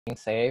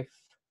safe.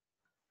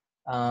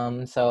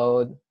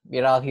 So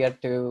we're all here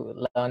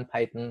to learn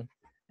Python,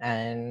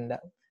 and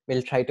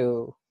we'll try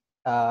to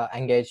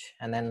engage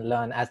and then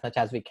learn as much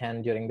as we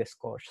can during this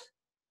course.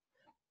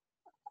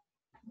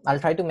 I'll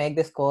try to make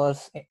this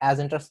course as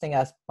interesting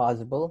as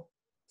possible.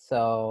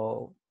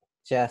 So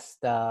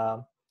just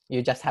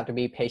you just have to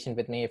be patient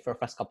with me for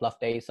first couple of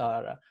days,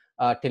 or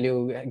till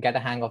you get a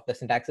hang of the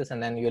syntaxes,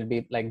 and then you'll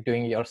be like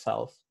doing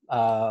yourself.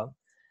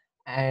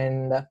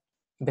 And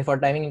before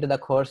diving into the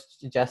course,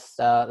 just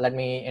let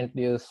me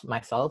introduce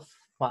myself.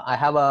 Well, I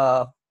have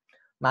a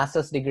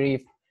master's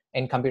degree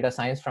in computer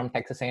science from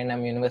Texas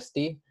A&M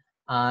University,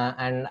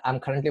 and I'm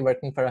currently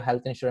working for a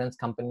health insurance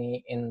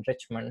company in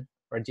Richmond,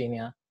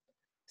 Virginia.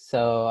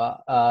 So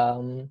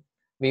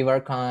we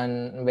work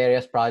on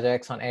various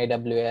projects on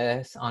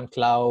AWS, on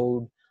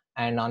cloud,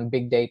 and on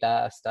big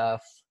data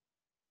stuff.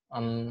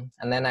 And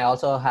then I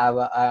also have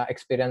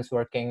experience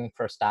working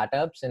for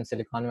startups in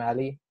Silicon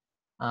Valley.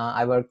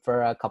 I worked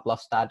for a couple of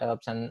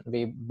startups, and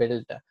we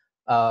built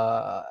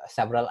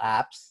several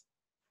apps.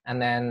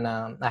 And then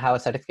I have a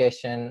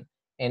certification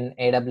in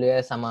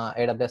AWS. I'm a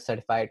AWS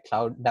certified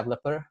cloud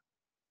developer.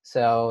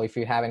 So if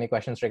you have any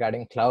questions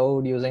regarding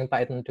cloud using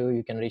Python 2,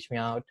 you can reach me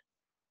out.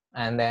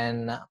 And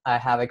then I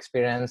have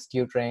experience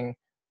tutoring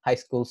high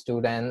school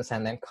students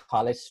and then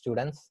college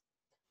students.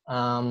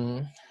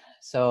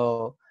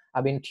 So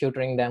I've been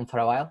tutoring them for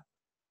a while.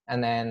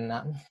 And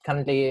then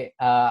currently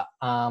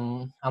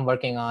I'm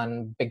working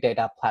on big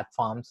data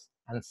platforms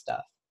and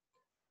stuff.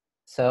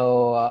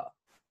 So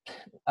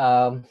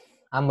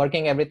I'm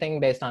working everything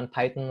based on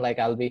Python. Like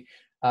I'll be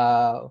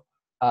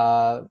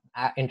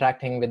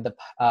interacting with the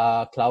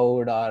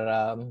cloud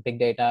or big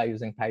data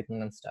using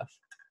Python and stuff.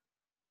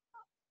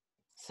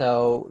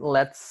 So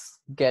let's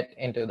get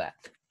into that.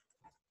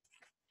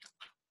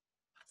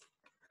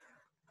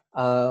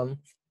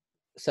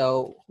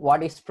 So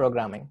what is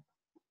programming,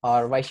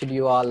 or why should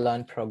you all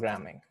learn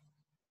programming?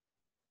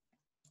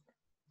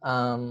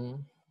 So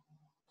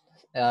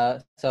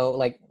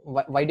like,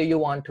 why do you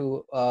want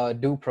to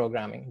do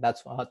programming?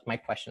 That's what my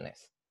question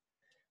is.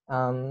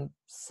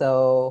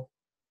 So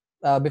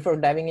before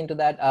diving into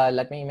that,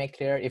 let me make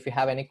clear, if you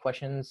have any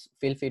questions,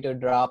 feel free to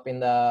drop in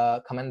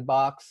the comment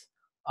box,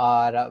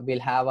 or we'll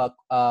have a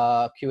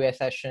QA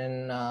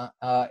session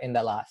in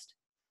the last.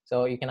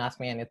 So you can ask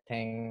me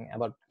anything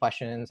about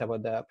questions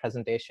about the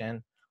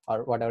presentation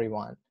or whatever you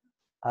want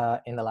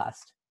in the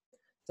last.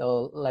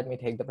 So let me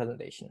take the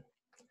presentation.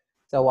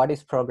 So what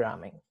is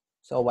programming?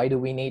 So why do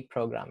we need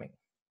programming?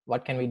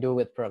 What can we do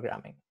with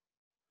programming?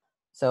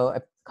 So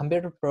a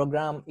computer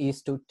program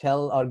is to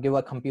tell or give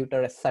a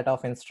computer a set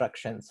of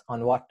instructions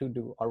on what to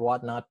do or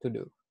what not to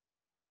do.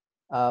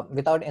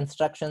 Without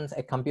instructions,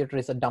 a computer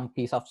is a dumb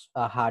piece of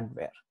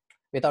hardware.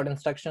 Without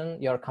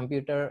instruction, your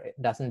computer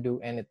doesn't do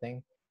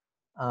anything.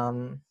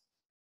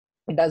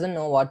 It doesn't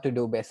know what to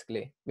do,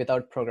 basically,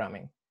 without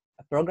programming.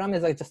 A program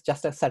is like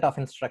just a set of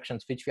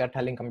instructions which we are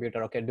telling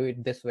computer, okay, do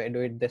it this way,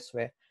 do it this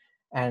way.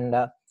 And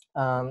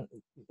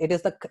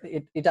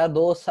it are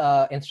those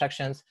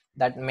instructions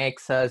that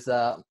makes us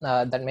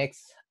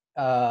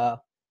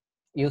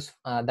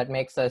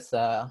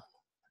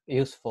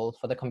useful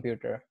for the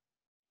computer,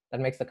 that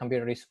makes the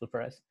computer useful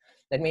for us.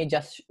 Let me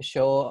just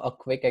show a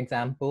quick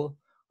example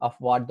of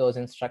what those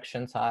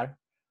instructions are.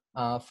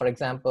 For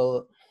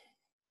example,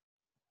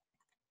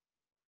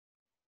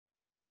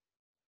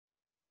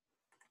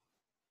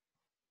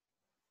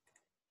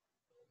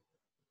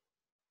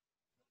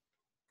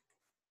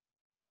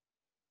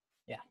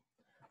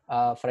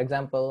 for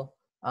example,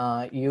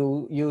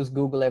 you use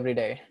Google every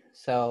day.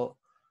 So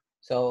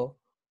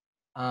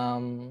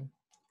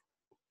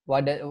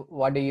what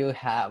do you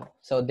have?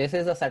 So this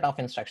is a set of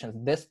instructions.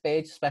 This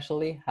page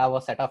especially have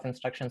a set of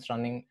instructions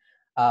running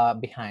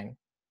behind.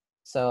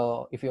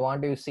 So if you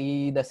want to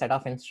see the set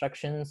of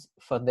instructions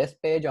for this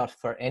page or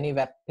for any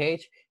web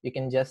page, you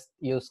can just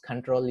use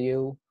Control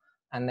U,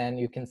 and then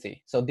you can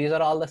see. So these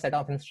are all the set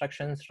of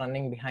instructions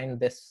running behind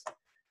this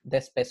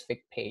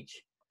specific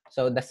page.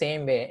 So the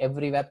same way,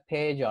 every web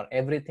page or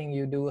everything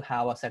you do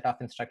have a set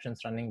of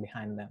instructions running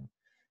behind them.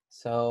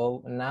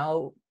 So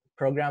now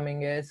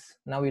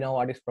now we know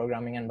what is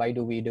programming and why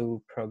do we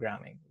do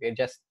programming. We're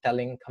just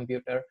telling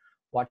computer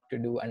what to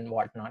do and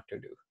what not to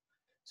do.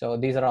 So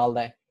these are all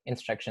the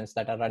instructions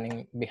that are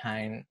running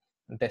behind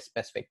this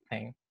specific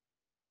thing.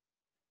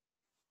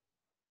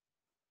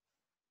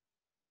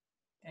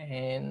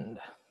 And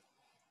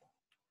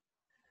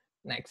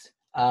next,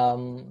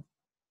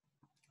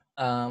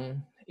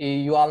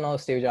 you all know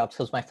Steve Jobs,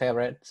 who's my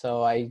favorite.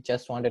 So I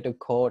just wanted to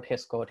quote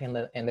his quote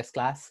in this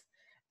class.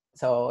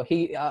 So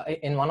he,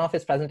 in one of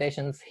his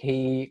presentations,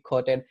 he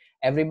quoted,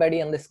 "Everybody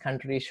in this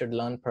country should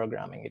learn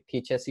programming. It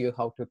teaches you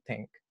how to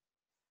think."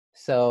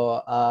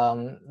 So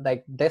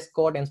like this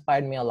quote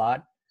inspired me a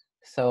lot.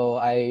 So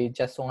I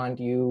just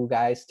want you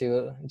guys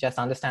to just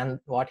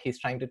understand what he's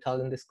trying to tell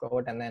in this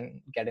quote and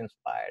then get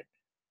inspired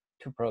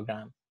to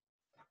program.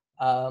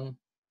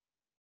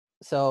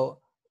 So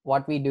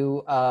what we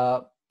do,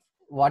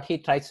 what he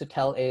tries to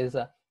tell is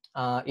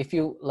if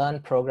you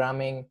learn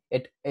programming,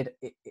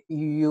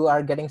 you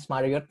are getting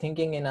smarter. You're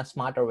thinking in a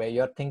smarter way.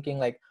 You're thinking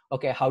like,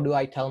 okay, how do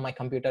I tell my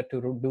computer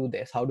to do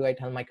this? How do I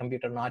tell my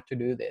computer not to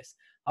do this?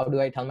 How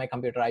do I tell my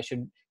computer I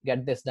should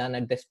get this done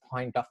at this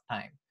point of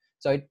time?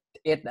 So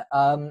it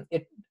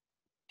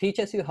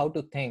teaches you how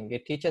to think.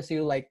 It teaches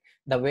you like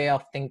the way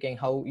of thinking,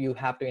 how you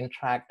have to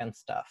interact and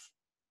stuff.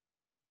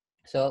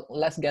 So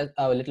let's get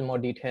a little more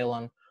detail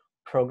on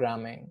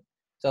programming.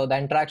 So the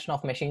interaction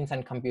of machines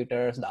and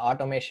computers, the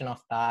automation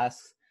of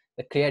tasks,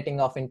 the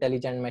creating of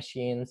intelligent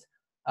machines.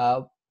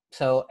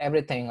 So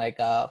everything like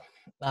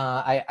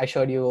I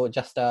showed you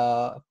just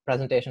a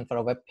presentation for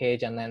a web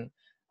page, and then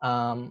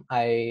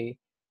I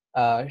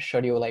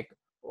showed you like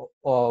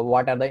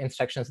what are the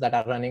instructions that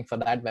are running for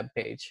that web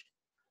page.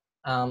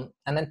 And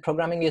then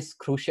programming is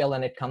crucial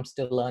when it comes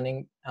to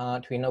learning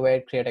to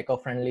innovate, create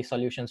eco-friendly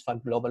solutions for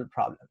global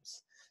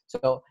problems.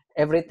 So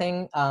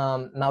everything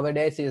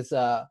nowadays is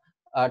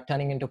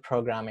turning into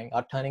programming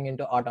or turning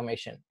into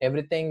automation.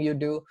 Everything you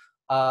do,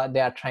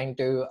 they are trying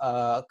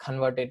to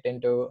convert it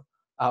into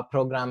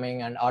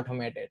programming and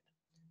automate it.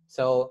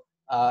 So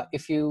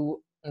if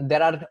you,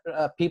 there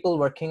are people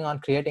working on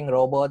creating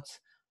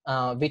robots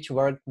which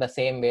work the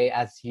same way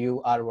as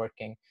you are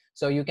working.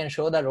 So you can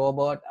show the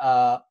robot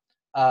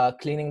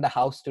cleaning the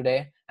house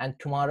today, and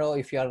tomorrow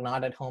if you are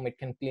not at home, it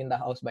can clean the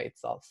house by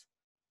itself.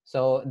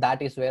 So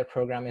that is where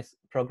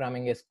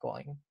programming is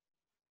going.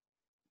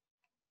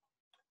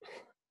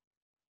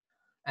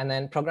 And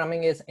then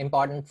programming is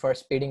important for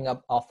speeding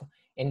up of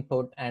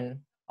input and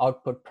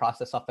output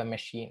process of a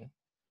machine.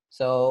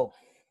 So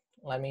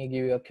let me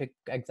give you a quick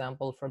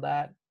example for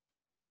that.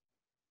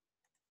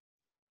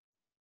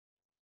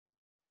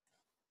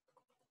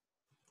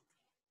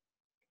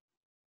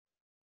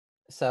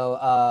 So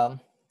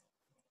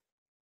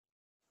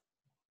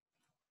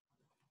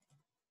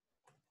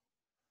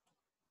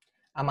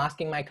I'm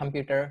asking my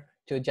computer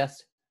to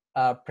just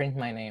print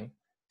my name.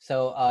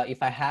 So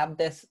if I have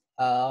this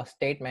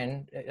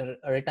statement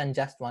written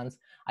just once,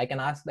 I can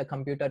ask the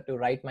computer to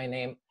write my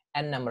name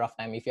n number of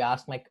times. If you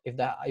ask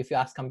if you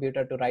ask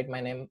computer to write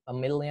my name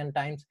 1,000,000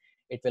 times,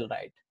 it will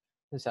write.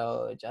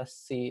 So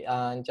just see.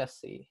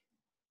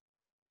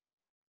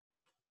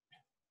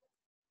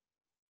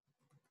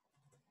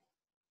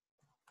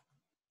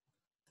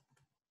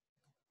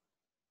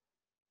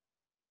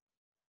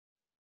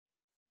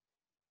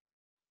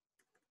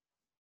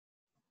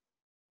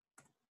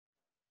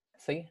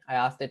 See, I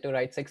asked it to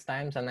write 6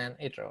 times and then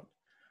it wrote.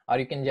 Or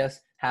you can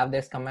just have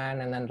this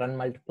command and then run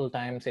multiple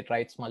times, it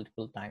writes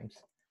multiple times.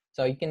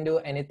 So you can do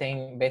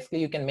anything. Basically,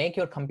 you can make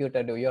your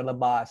computer do, you're the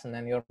boss, and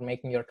then you're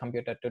making your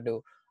computer to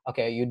do,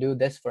 okay, you do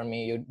this for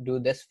me, you do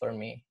this for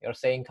me. You're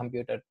saying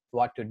computer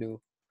what to do,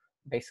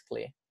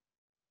 basically.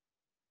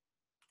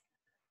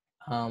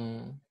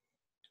 And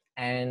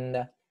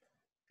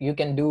you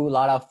can do a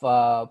lot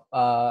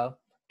of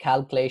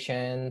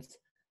calculations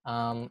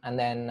and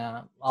then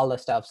all the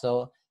stuff.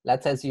 So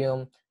let's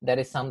assume there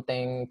is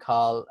something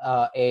called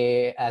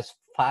a as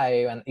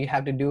 5, and you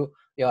have to do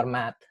your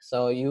math.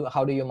 So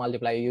how do you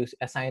multiply? You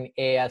assign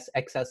a as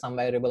x as some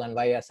variable and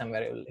y as some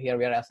variable. Here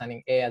we are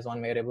assigning a as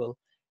one variable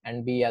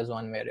and b as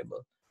one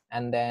variable,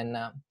 and then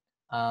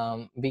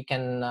we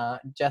can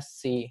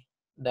just see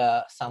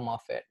the sum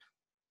of it.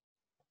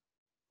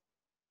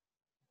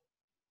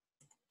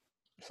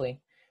 See,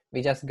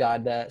 we just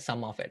got the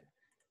sum of it.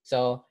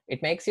 So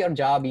it makes your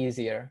job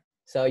easier.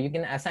 So you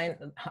can assign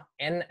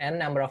n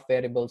number of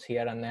variables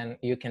here, and then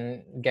you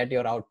can get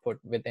your output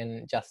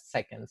within just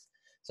seconds.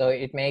 So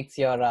it makes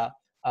your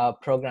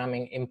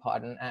programming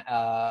important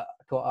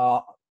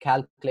to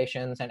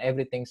calculations and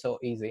everything so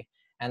easy.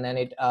 And then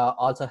it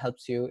also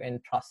helps you in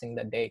processing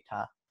the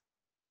data.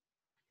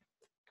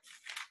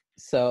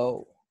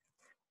 So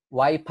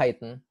why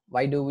Python?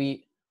 Why do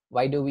we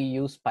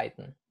use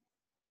Python?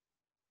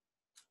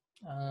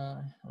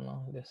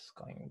 No, this is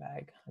going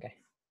back. Okay.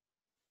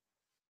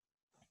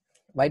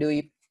 Why do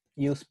we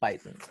use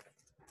Python?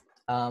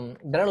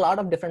 There are a lot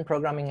of different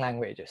programming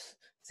languages: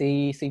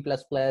 C, C++,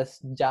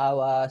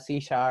 Java, C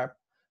Sharp.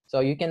 So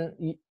you can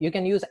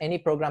use any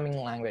programming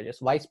languages.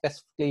 Why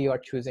specifically you are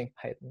choosing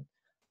Python?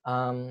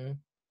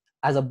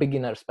 As a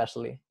beginner,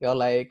 especially, you're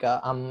like,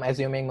 I'm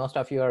assuming most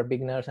of you are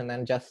beginners and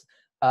then just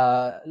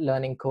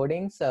learning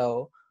coding.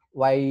 So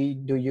why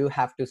do you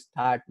have to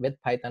start with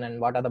Python,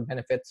 and what are the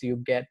benefits you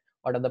get?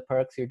 What are the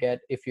perks you get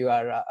if you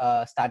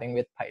are starting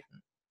with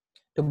Python?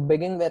 To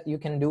begin with, you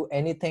can do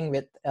anything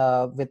with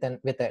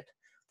it,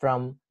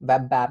 from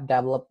web app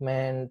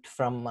development,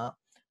 from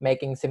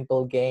making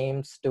simple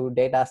games to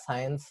data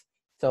science.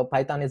 So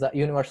Python is a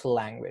universal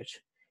language.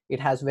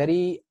 It has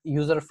very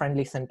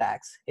user-friendly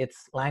syntax.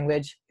 Its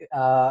language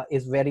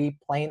is very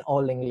plain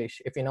old English.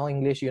 If you know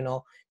English,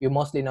 you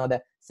mostly know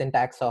the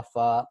syntax of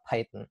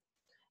Python.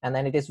 And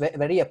then it is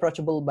very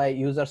approachable by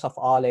users of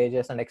all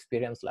ages and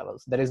experience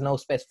levels. There is no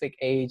specific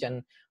age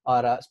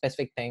or a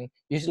specific thing.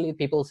 Usually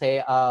people say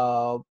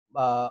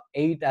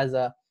 8 as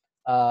a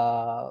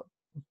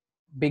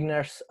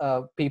beginners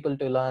people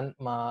to learn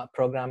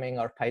programming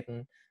or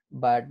Python.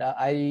 but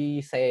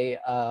I say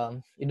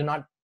you do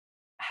not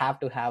have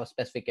to have a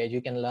specific age.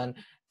 You can learn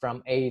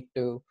from 8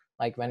 to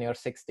like when you're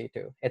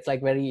 62. It's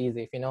like very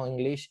easy. If you know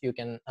English, you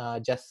can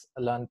just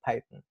learn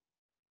Python.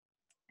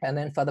 And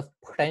then for the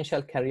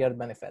potential career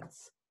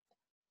benefits,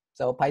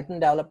 so Python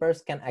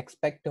developers can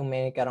expect to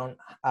make around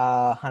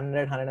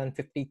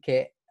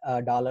 150K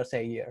dollars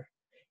a year.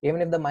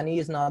 Even if the money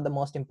is not the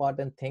most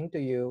important thing to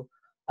you,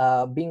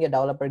 being a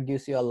developer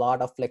gives you a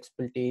lot of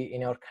flexibility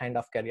in your kind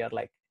of career.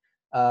 Like,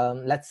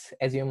 let's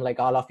assume like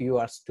all of you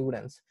are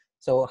students.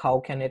 So how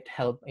can it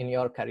help in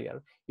your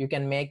career? You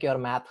can make your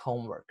math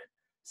homework.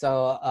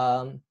 So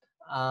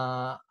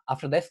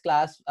after this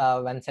class,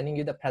 when sending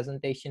you the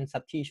presentation,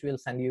 Satish will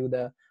send you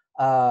the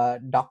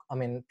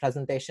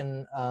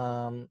presentation,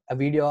 a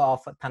video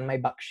of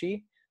Tanmay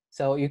Bakshi.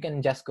 So you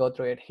can just go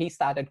through it. He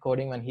started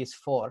coding when he's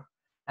 4,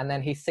 and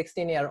then he's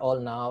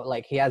 16-year-old now.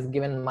 Like, he has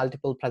given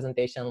multiple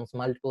presentations,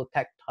 multiple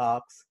tech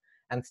talks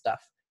and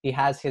stuff. He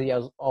has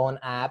his own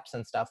apps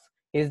and stuff.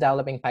 He's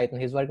developing Python.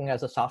 He's working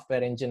as a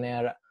software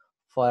engineer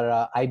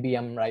for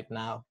IBM right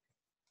now.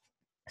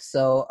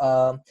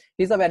 So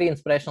he's a very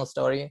inspirational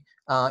story.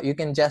 You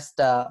can just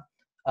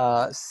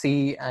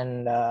see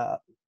and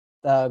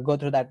go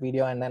through that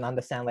video and then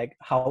understand like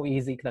how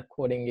easy the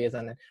coding is,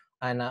 and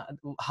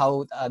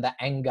how the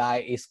young guy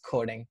is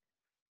coding.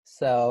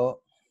 So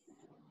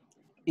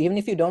even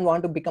if you don't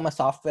want to become a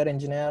software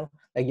engineer,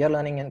 like you're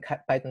learning in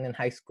Python in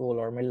high school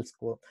or middle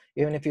school,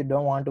 even if you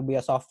don't want to be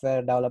a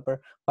software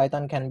developer,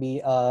 Python can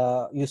be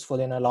useful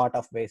in a lot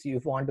of ways.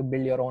 If you want to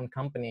build your own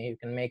company, you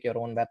can make your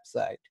own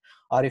website.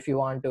 Or if you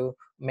want to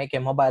make a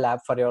mobile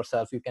app for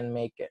yourself, you can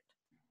make it.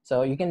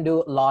 So you can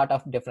do a lot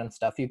of different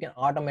stuff. You can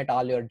automate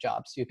all your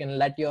jobs. You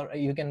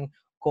can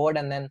code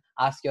and then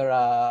ask your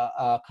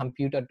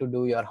computer to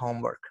do your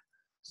homework.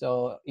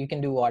 So you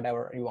can do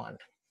whatever you want.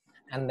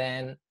 And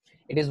then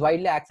it is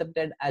widely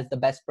accepted as the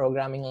best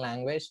programming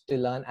language to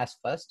learn as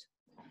first.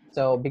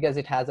 So because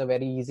it has a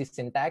very easy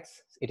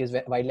syntax, it is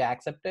widely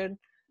accepted,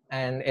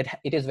 and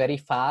it is very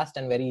fast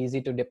and very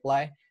easy to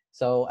deploy.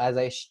 So as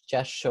I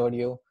just showed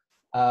you,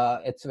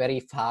 it's very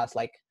fast.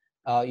 Like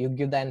you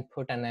give the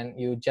input and then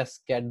you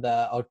just get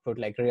the output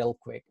like real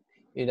quick.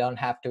 You don't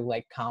have to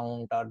like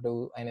count or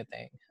do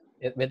anything.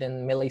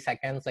 Within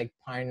milliseconds, like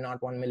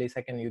 0.01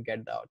 millisecond, you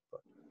get the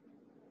output.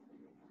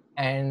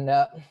 And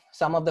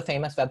some of the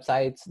famous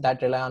websites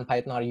that rely on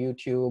Python are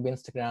YouTube,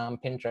 Instagram,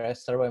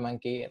 Pinterest,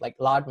 SurveyMonkey, like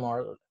a lot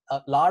more.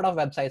 A lot of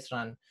websites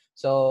run.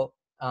 So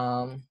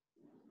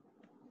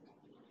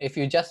if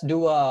you just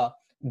do a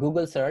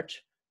Google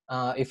search,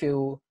 if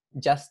you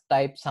just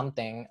type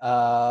something,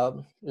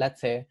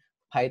 let's say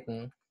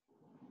Python,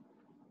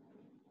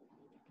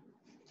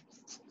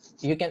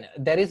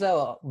 there is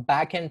a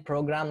backend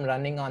program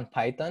running on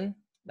Python.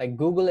 Like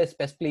Google is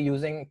specifically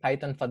using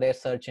Python for their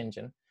search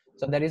engine.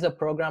 So there is a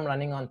program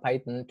running on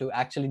Python to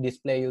actually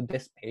display you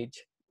this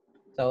page.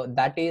 So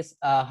that is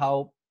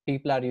how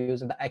people are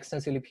using,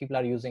 extensively people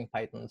are using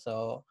Python.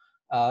 So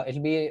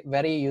it'll be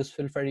very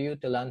useful for you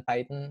to learn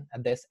Python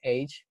at this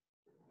age.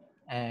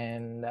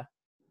 And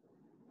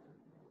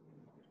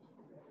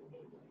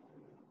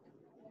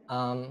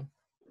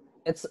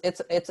it's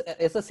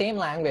the same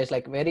language,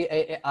 like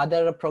very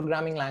other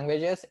programming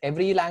languages.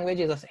 Every language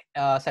is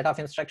a set of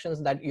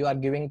instructions that you are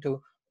giving to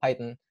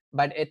Python,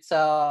 but it's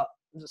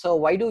so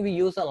why do we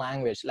use a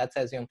language? Let's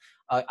assume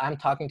I'm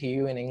talking to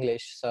you in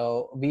English,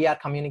 so we are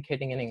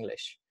communicating in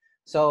English.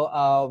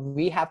 So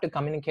we have to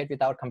communicate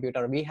with our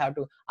computer. We have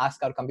to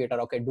ask our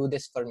computer, okay, do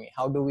this for me.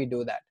 How do we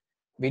do that?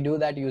 We do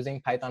that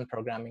using Python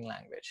programming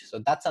language. So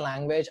that's a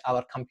language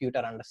our computer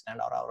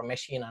understands, or our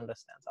machine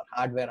understands, or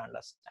hardware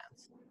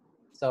understands.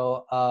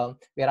 So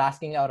we are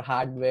asking our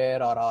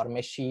hardware or our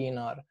machine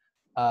or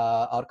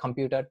our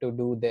computer to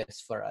do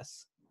this for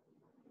us.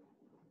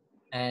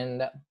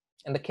 And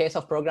in the case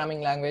of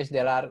programming language,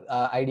 there are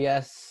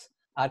ideas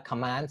or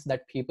commands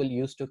that people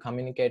use to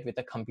communicate with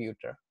a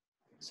computer.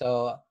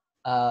 So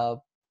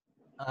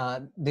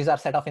these are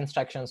set of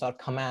instructions or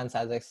commands,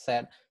 as I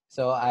said.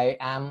 So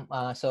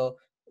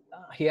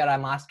here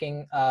I'm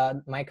asking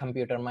my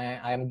computer,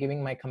 I am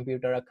giving my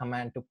computer a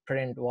command to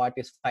print what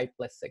is 5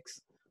 plus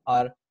 6,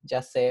 or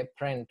just say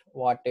print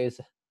what is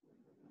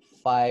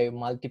 5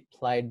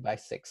 multiplied by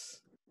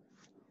 6.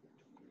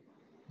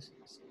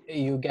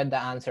 You get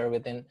the answer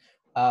within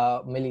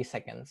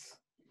milliseconds.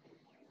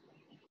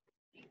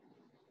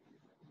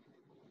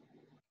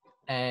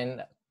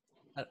 And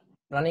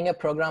running a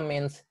program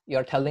means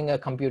you're telling a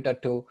computer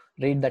to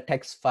read the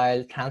text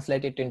file,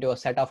 translate it into a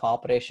set of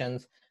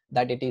operations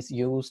that it is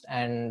used,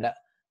 and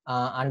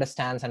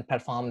understands and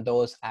perform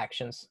those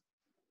actions.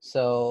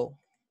 So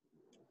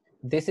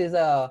this is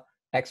a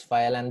text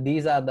file, and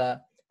these are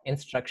the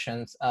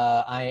instructions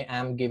I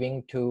am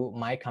giving to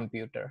my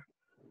computer.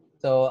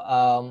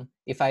 So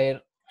if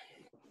I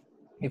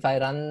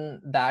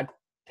run that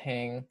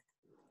thing,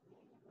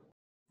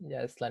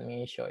 just let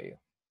me show you.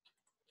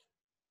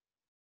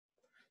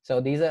 So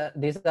these are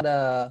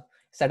the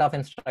set of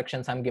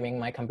instructions I'm giving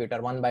my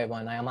computer one by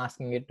one. I am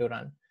asking it to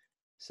run.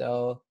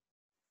 So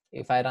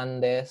if I run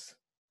this,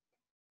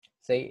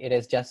 See, it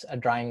is just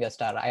drawing a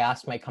star. I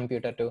asked my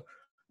computer to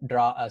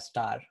draw a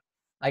star.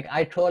 Like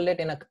I told it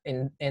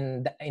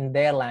in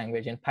their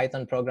language, in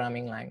Python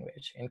programming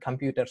language, in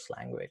computers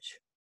language.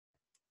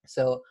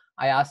 So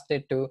I asked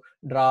it to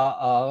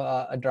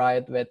draw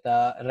it with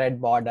a red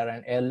border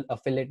and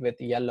fill it with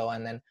yellow,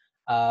 and then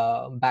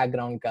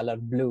background color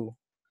blue.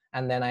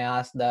 And then I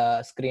asked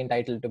the screen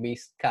title to be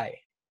sky.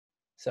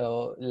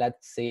 So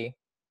let's see.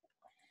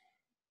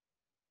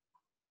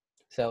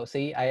 So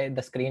see,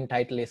 the screen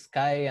title is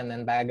sky, and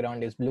then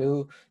background is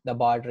blue, the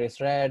border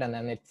is red, and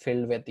then it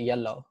filled with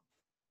yellow.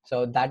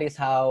 So that is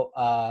how,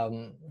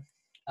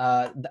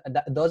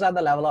 those are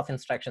the level of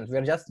instructions.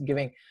 We're just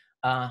giving,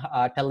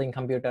 telling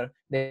computer,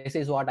 this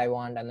is what I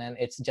want, and then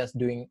it's just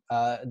doing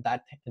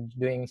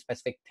doing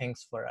specific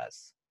things for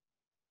us.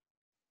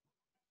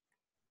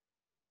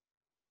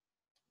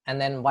 And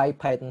then why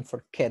Python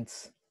for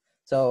kids?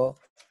 So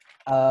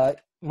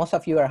most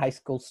of you are high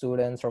school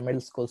students or middle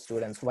school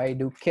students. Why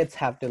do kids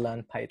have to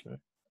learn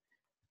Python?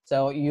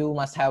 So you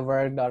must have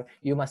worked, or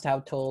you must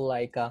have told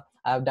like,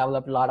 I've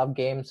developed a lot of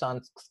games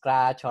on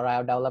Scratch, or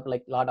I've developed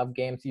like a lot of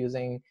games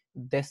using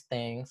these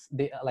things,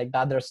 like the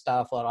other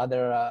stuff or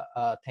other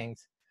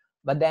things.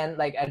 But then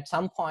like at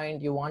some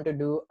point you want to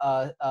do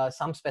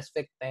some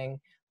specific thing,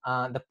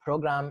 the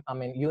program, I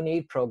mean, you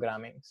need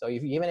programming. So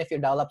even if you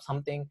develop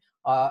something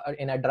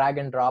in a drag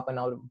and drop and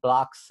all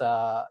blocks,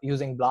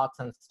 using blocks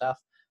and stuff,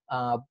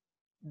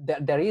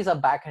 there is a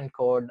backend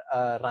code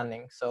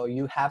running. So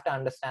you have to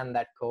understand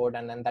that code,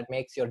 and then that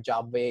makes your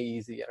job way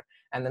easier.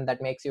 And then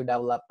that makes you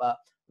develop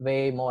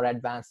way more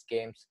advanced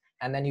games.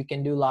 And then you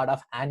can do a lot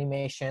of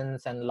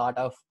animations and a lot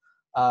of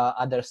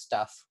other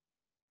stuff.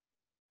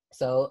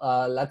 So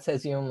let's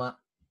assume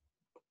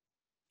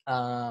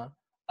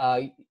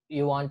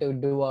you want to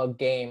do a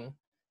game.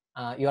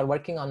 You are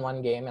working on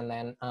one game, and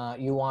then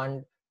you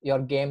want your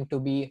game to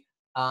be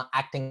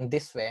acting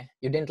this way.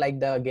 You didn't like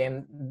the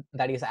game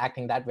that is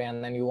acting that way,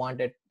 and then you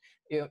wanted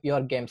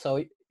your game.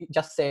 So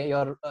just say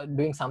you're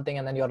doing something,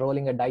 and then you're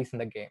rolling a dice in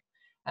the game,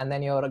 and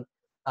then your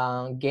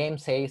game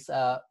says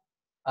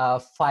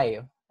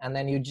 5, and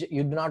then you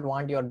do not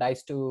want your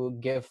dice to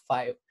give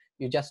 5.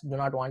 You just do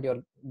not want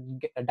your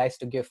dice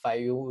to give 5.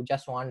 You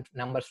just want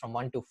numbers from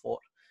 1 to 4.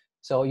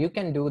 So you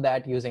can do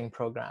that using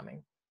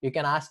programming. You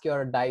can ask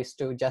your dice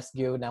to just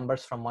give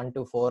numbers from 1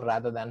 to 4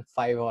 rather than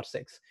 5 or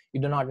 6.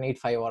 You do not need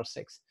 5 or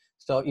 6.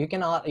 So you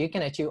can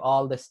achieve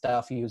all this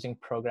stuff using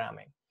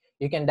programming.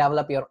 You can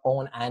develop your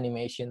own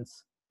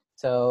animations.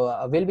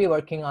 So we'll be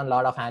working on a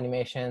lot of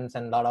animations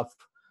and a lot of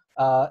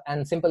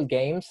and simple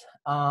games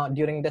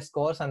during this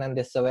course. And then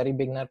this is a very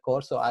beginner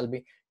course, so I'll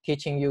be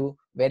teaching you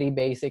very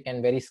basic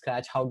and very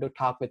scratch how to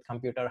talk with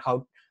computer,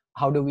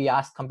 how do we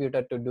ask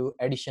computer to do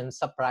additions,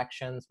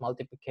 subtractions,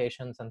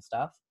 multiplications, and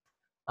stuff.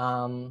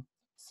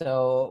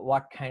 So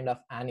what kind of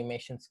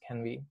animations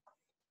can we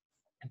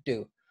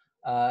do?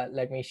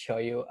 Let me show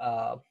you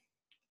a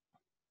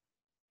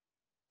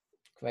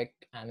quick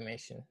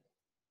animation.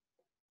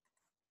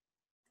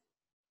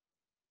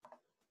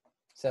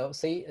 So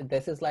see,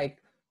 this is like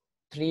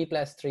 3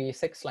 + 3,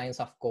 6 lines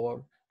of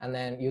code, and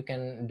then you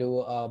can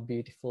do a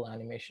beautiful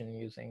animation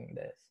using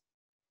this.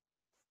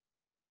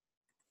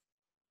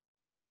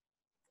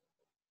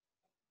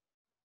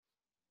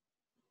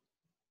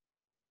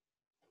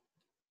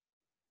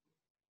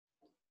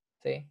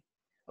 See,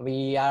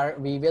 we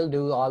will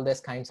do all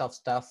this kinds of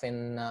stuff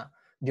in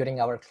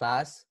during our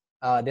class.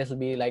 This will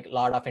be like a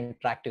lot of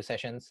interactive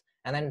sessions,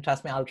 and then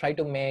trust me, I'll try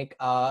to make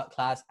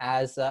class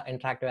as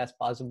interactive as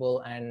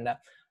possible, and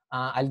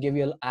I'll give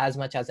you as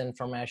much as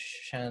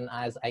information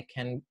as I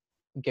can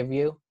give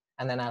you,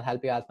 and then I'll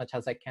help you as much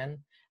as I can,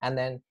 and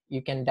then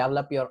you can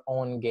develop your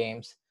own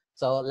games.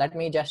 So let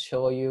me just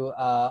show you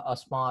a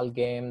small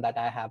game that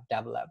I have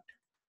developed.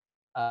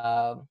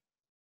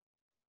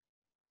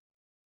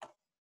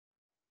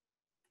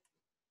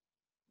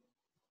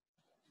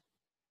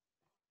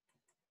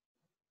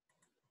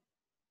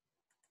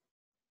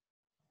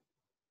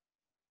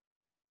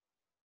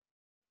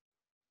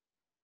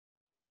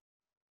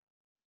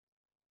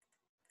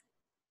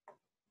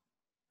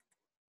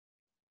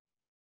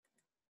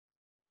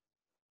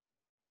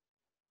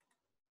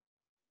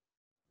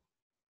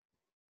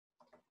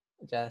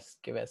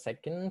 Just give a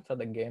second for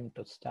the game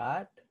to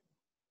start.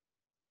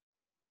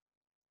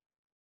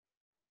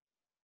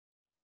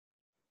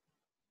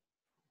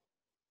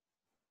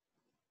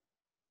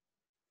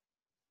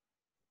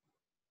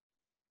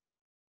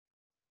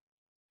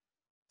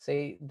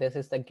 See, this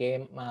is the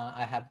game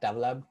I have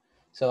developed.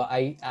 So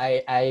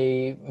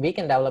we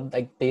can develop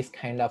like these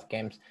kind of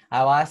games.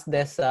 I've asked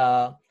this,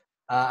 I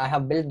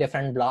have built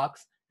different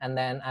blocks, and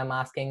then I'm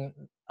asking,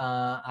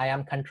 I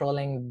am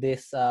controlling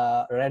this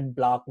red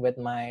block with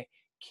my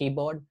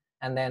keyboard.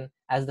 And then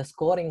as the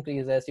score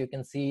increases, you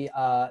can see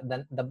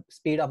then the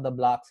speed of the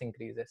blocks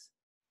increases.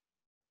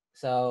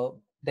 So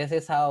this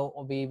is how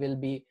we will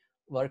be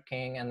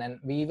working, and then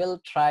we will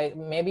try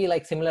maybe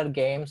like similar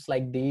games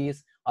like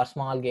these or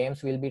small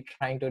games we'll be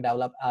trying to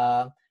develop,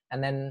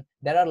 and then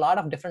there are a lot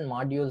of different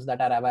modules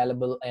that are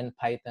available in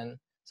Python.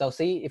 So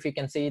see, if you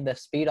can see, the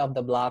speed of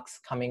the blocks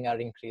coming are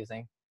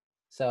increasing.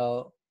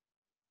 So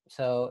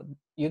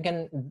you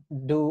can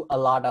do a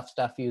lot of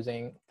stuff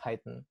using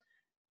Python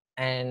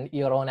and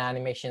your own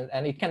animations,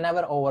 and it can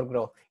never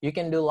overgrow. You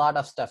can do a lot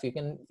of stuff. You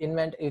can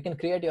invent, you can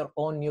create your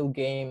own new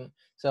game.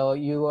 So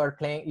you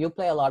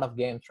play a lot of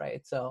games,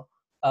 right? So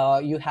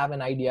you have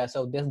an idea,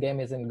 so this game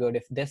isn't good.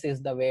 If this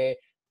is the way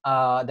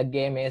the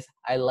game is,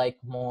 I like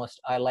more,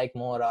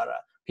 or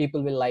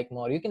people will like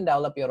more. You can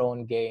develop your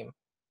own game.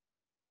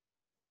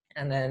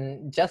 And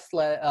then just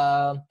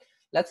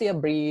let's see a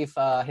brief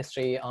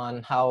history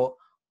on how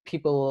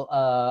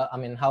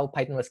how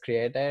Python was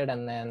created,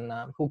 and then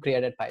who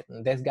created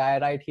Python. This guy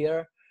right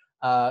here,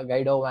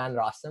 Guido van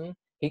Rossum,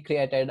 he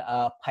created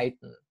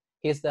Python.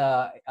 He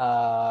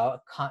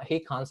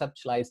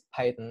conceptualized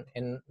Python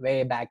in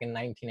way back in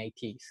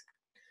 1980s.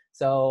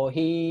 So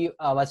he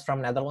was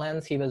from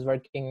Netherlands. He was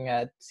working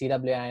at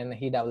CWI and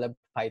he developed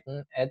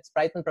Python.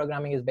 Python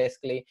programming is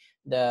basically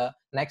the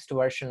next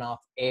version of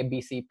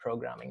ABC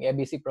programming.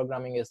 ABC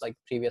programming is like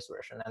previous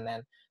version. And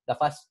then the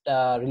first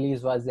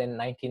release was in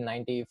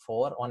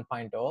 1994,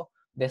 1.0.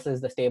 This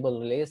is the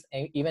stable release.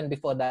 And even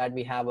before that,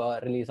 we have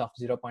a release of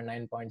 0.9.0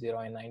 in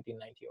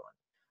 1991.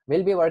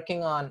 We'll be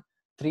working on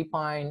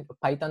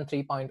Python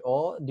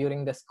 3.0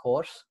 during this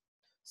course.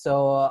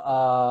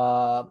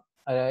 So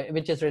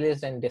which is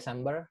released in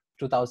December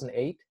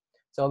 2008.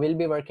 So we'll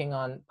be working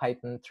on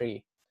Python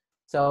 3.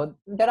 So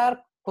there are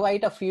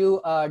quite a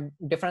few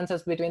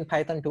differences between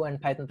Python 2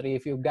 and Python 3.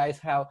 If you guys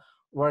have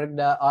worked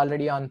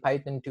already on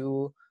Python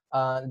 2,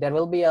 there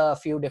will be a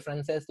few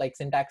differences, like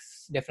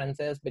syntax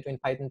differences between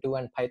Python 2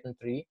 and Python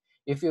 3.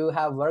 If you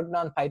have worked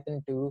on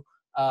Python 2,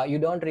 you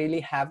don't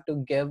really have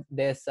to give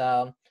this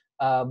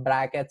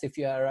brackets if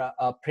you are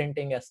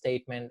printing a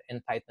statement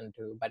in Python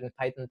 2, but in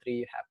Python 3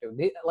 you have to.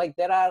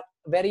 There are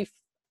very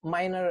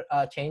minor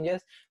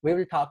changes.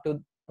 We'll talk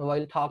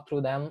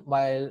through them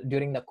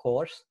during the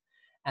course.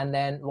 And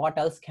then what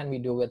else can we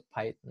do with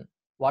Python?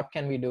 What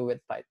can we do with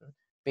Python?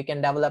 We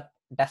can develop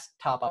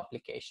desktop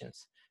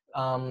applications.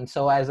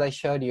 So as I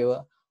showed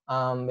you,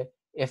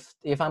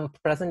 if I'm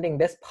presenting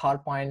this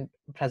PowerPoint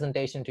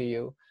presentation to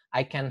you,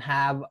 I can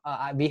have,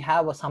 we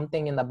have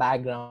something in the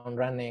background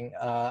running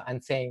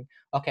and saying,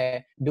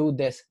 okay, do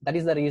this. That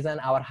is the reason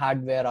our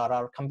hardware or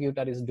our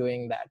computer is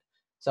doing that.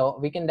 So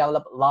we can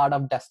develop a lot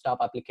of desktop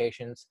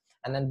applications.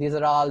 And then these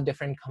are all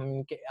different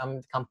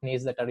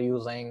companies that are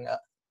using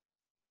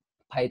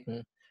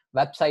Python.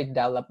 Website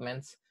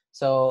developments.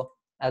 So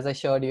as I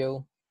showed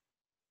you,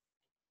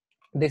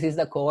 this is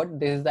the code.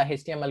 This is the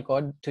HTML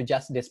code to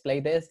just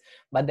display this.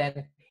 But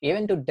then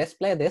even to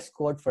display this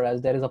code for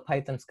us, there is a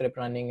Python script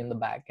running in the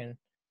backend.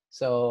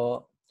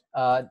 So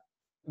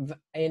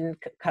in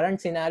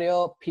current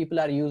scenario, people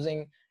are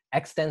using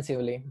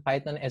extensively.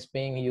 Python is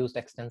being used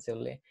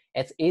extensively.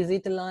 It's easy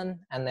to learn,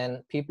 and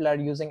then people are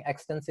using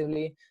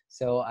extensively.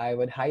 So I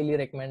would highly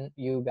recommend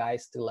you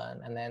guys to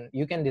learn. And then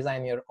you can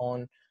design your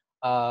own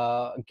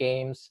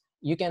games.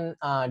 You can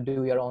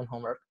do your own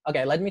homework.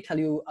 Okay, let me tell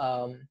you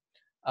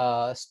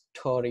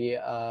story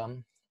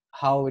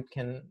how it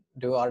can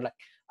do, or like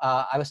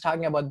I was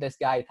talking about this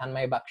guy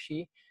Tanmay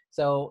Bakshi.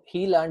 So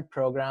he learned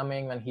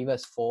programming when he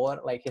was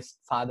 4. Like his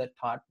father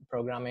taught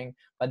programming,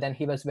 but then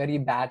he was very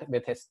bad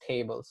with his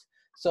tables.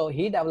 So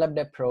he developed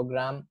a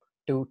program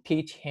to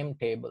teach him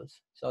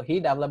tables. And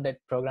he developed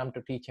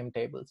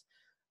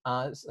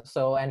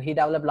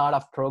a lot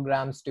of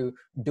programs to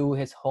do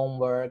his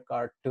homework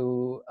or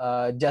to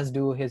just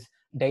do his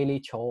daily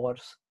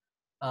chores.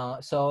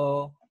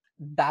 So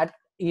that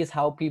is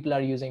how people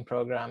are using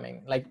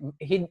programming. Like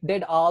he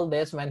did all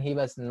this when he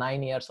was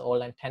 9 years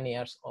old and 10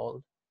 years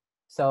old.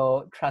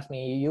 So trust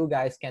me, you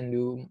guys can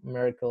do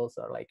miracles,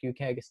 or like you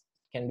can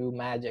do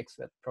magics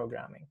with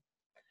programming.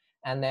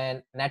 And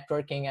then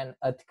networking and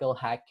ethical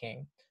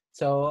hacking.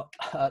 So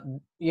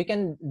you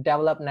can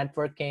develop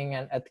networking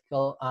and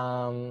ethical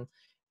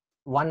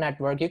one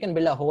network. You can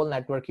build a whole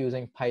network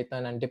using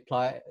Python and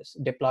deploy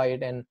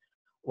it in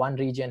one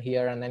region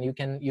here, and then you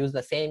can use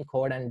the same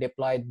code and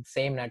deploy the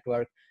same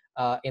network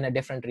in a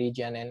different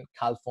region in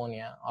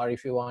California. Or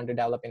if you want to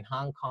develop in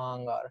Hong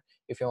Kong, or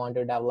if you want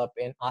to develop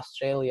in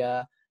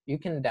Australia, you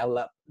can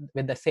develop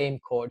with the same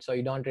code, so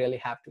you don't really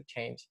have to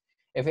change.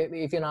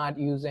 If you're not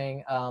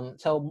using,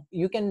 so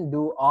you can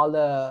do all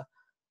the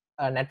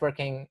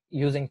networking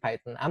using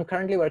Python. I'm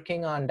currently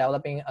working on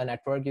developing a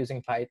network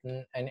using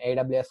Python in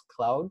AWS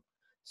Cloud.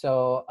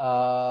 So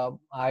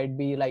I'd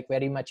be like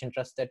very much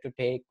interested to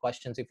take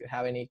questions if you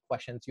have any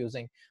questions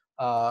using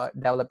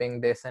developing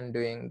this and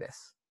doing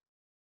this.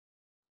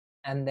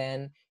 And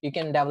then you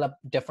can develop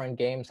different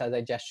games, as I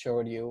just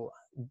showed you.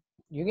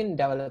 You can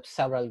develop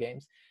several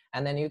games,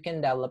 and then you can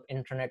develop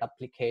internet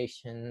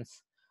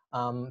applications.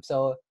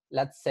 So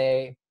let's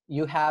say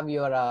you have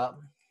your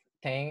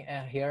thing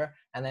here,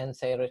 and then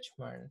say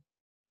Richmond.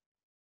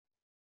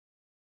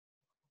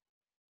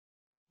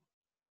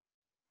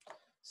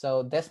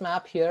 So this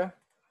map here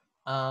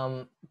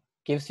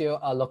gives you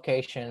a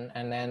location,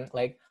 and then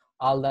like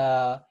all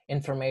the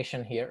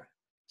information here.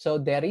 So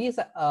there is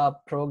a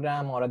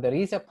program, or there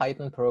is a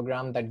Python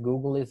program that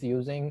Google is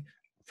using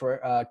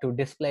for to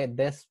display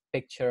this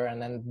picture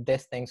and then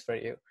this things for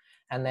you.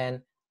 And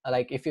then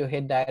like if you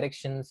hit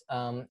directions,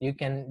 you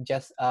can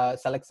just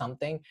select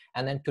something,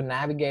 and then to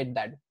navigate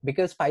that,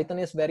 because Python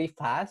is very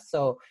fast.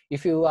 So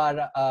if you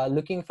are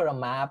looking for a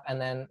map,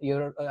 and then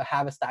you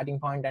have a starting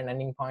point and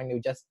ending point, you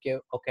just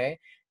give okay.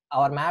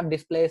 Our map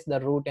displays the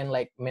route in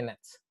like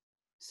minutes.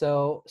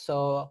 So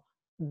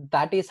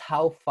that is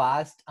how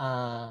fast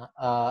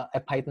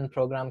a Python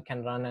program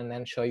can run and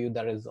then show you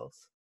the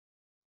results.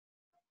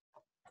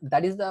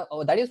 That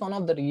is one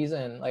of the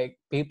reason like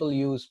people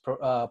use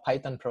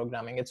Python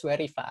programming. It's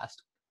very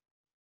fast,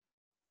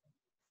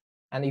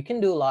 and you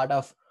can do a lot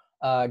of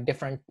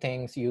different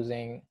things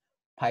using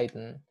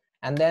Python.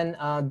 And then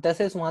this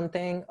is one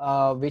thing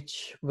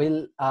which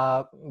will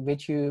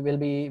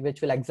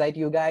excite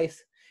you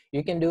guys.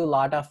 You can do a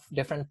lot of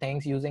different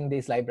things using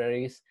these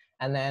libraries,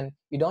 and then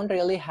you don't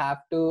really have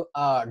to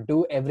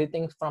do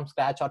everything from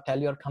scratch or tell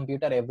your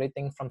computer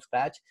everything from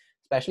scratch.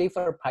 Especially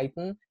for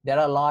Python, there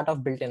are a lot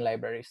of built-in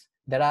libraries.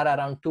 There are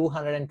around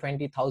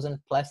 220,000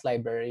 plus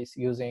libraries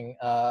using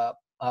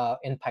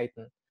in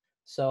Python.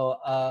 So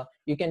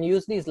you can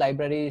use these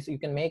libraries, you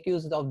can make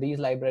use of these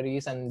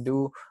libraries and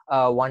do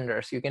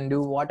wonders. You can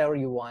do whatever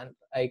you want.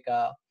 Like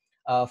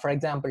for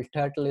example,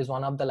 Turtle is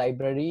one of the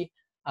library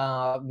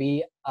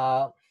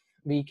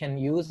we can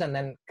use and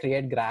then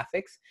create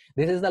graphics.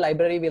 This is the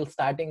library we'll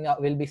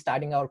be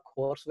starting our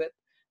course with.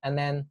 And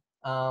then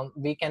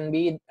we can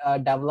be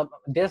develop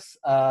this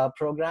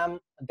program.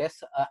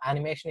 This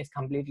animation is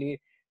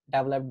completely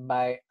developed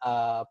by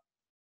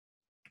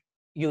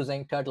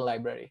using Turtle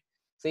library.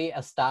 See,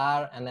 a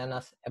star, and then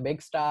a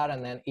big star,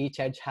 and then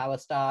each edge have a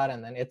star,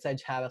 and then its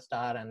edge have a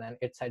star, and then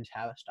its edge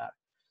have a star.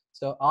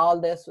 So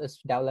all this is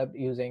developed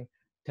using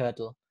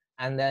Turtle.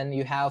 And then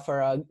you have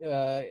for a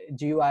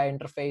GUI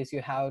interface,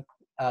 you have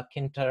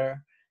Kinter,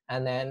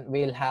 and then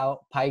we'll have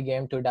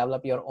Pygame to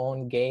develop your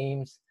own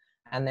games.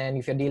 And then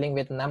if you're dealing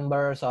with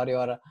numbers, or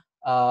your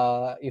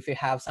if you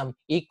have some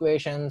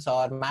equations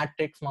or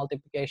matrix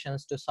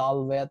multiplications to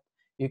solve with,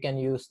 you can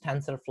use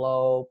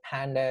TensorFlow,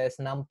 Pandas,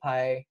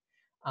 NumPy.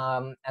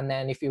 And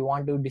then if you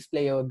want to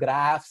display your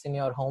graphs in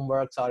your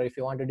homeworks, or if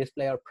you want to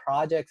display your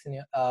projects in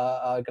your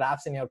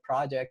graphs in your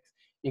projects,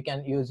 you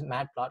can use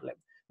Matplotlib.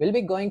 We'll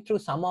be going through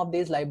some of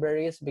these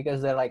libraries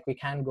because they're like, we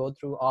can't go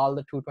through all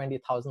the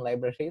 220,000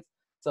 libraries.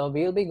 So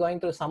we'll be going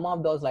through some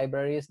of those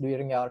libraries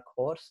during our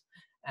course.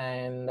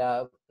 And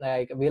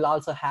like we'll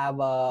also have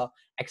a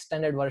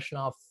extended version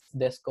of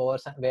this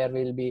course where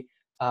we'll be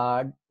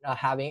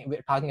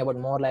we're talking about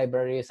more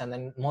libraries and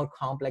then more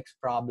complex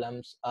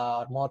problems,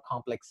 more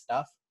complex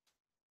stuff.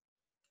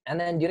 And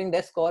then during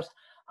this course,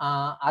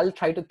 I'll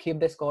try to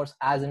keep this course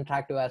as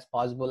interactive as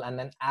possible and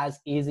then as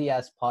easy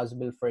as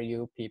possible for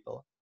you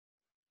people.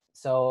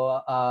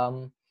 So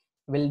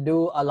we'll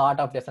do a lot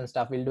of different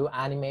stuff. We'll do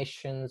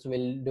animations,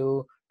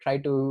 try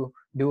to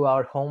do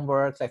our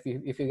homeworks.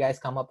 If you guys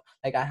come up,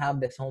 like I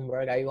have this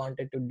homework, I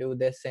wanted to do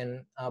this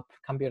in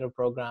computer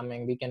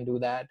programming, we can do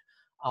that.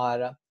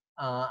 Or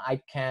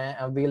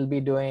we'll be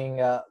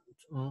doing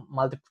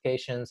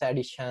multiplications,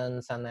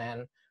 additions, and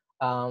then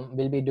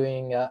we'll be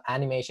doing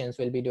animations,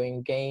 we'll be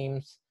doing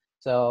games.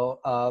 So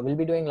we'll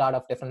be doing a lot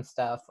of different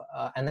stuff.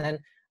 And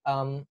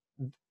then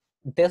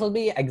this will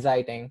be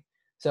exciting.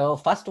 So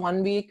first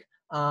 1 week,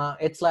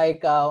 it's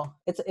like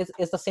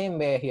it's the same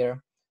way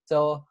here.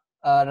 So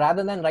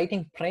rather than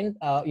writing print,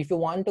 if you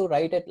want to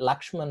write it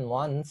Lakshman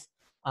once,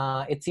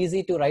 it's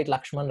easy to write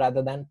Lakshman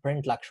rather than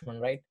print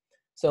Lakshman, right?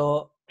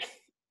 So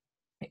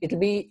it'll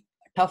be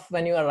tough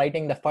when you are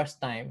writing the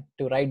first time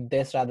to write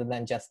this rather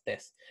than just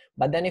this.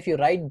 But then if you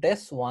write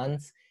this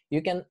once,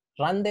 you can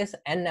run this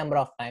n number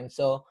of times.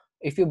 So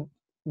if you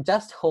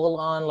just hold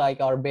on, like,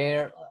 or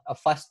bear a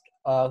first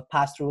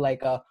pass through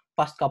like a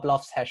first couple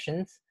of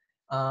sessions,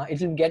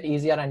 it will get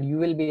easier and you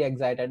will be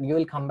excited. You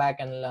will come back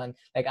and learn,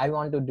 like, I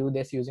want to do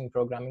this using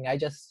programming. I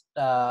just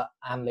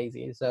am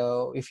lazy.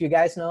 So if you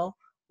guys know,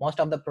 most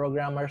of the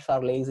programmers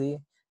are lazy,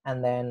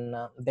 and then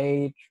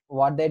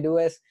what they do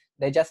is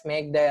they just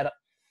make their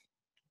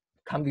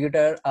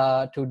computer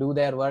to do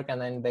their work,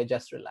 and then they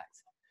just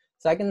relax.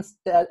 So I can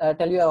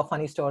tell you a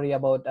funny story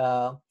about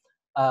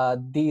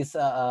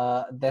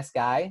this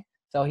guy.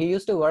 So he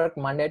used to work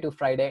Monday to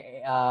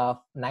Friday,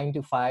 9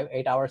 to 5,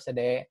 8 hours a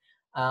day,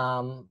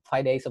 5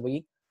 days a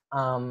week,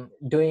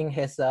 doing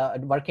his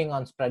working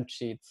on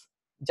spreadsheets,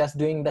 just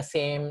doing the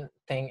same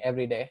thing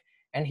every day.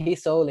 And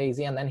he's so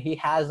lazy, and then he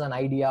has an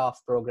idea of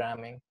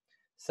programming.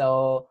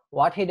 So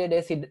what he did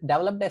is he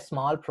developed a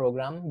small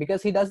program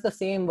because he does the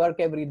same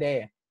work every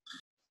day.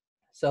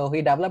 So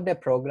he developed a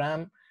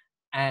program,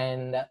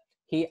 and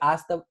he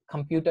asked the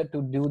computer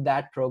to do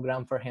that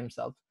program for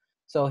himself.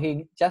 So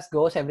he just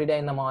goes every day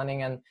in the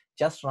morning and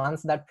just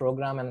runs that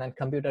program, and then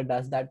computer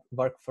does that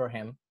work for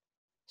him.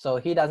 So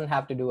he doesn't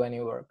have to do any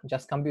work,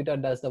 just computer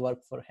does the work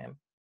for him.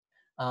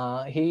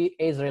 He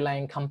is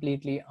relying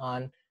completely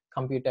on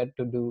computer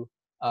to do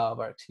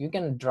works. You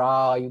can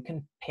draw, you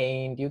can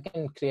paint, you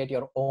can create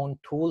your own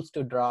tools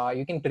to draw,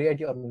 you can create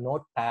your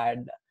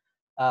notepad.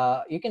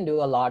 You can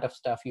do a lot of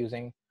stuff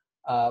using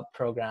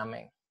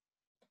programming.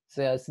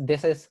 So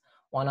this is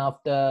one of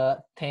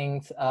the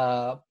things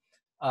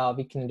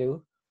we can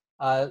do.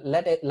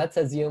 Let's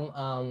assume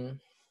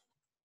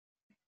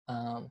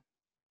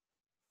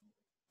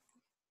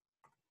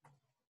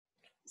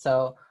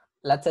so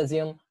let's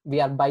assume we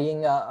are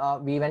buying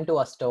we went to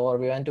a store,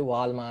 we went to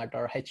Walmart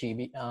or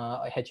HEB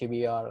or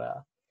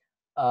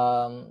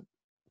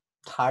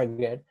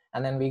Target,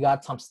 and then we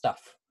got some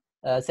stuff.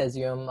 Let's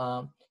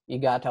assume you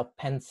got a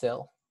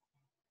pencil.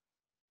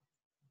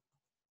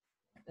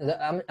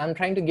 I'm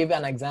trying to give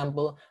an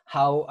example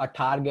how a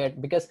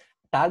Target, because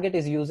Target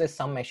uses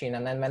some machine,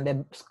 and then when they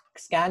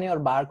scan your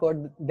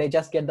barcode, they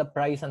just get the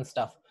price and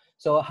stuff.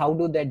 So how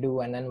do they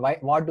do, and then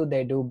what do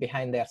they do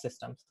behind their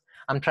systems?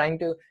 I'm trying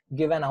to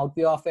give an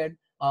outview of it.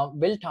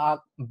 We'll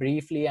talk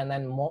briefly, and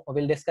then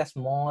we'll discuss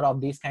more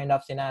of these kind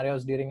of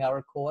scenarios during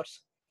our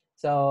course.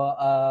 So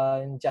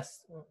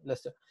just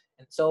listen.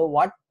 So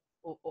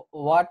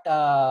what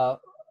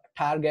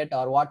Target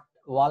or what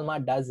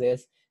Walmart does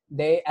is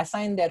they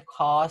assign their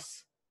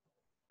costs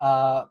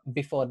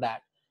before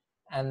that,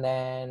 and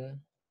then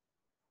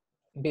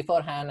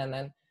beforehand, and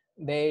then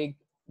they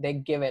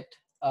give it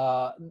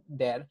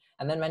there,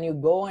 and then when you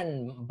go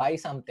and buy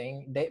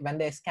something, when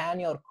they scan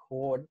your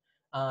code,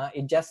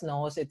 it just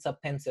knows it's a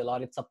pencil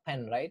or it's a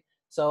pen, right?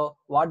 So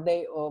what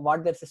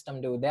their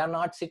system do, they are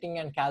not sitting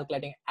and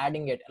calculating,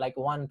 adding it like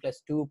 1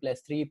 plus 2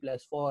 plus 3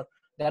 plus 4.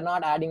 They're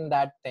not adding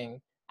that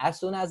thing. As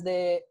soon as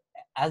they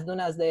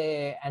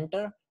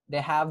enter,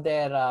 they have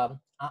their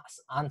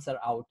answer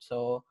out.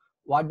 So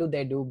what do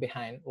they do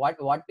behind?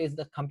 What is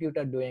the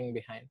computer doing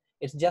behind?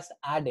 It's just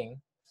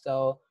adding.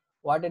 So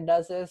what it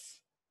does is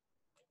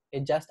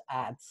it just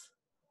adds.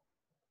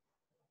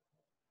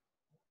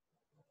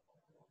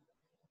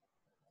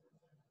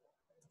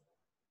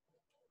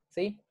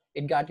 See,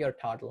 it got your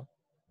total.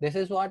 This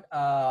is what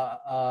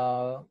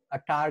a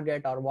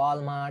Target or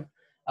Walmart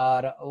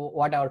or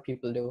whatever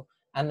people do.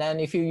 And then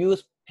if you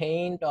use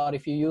Paint or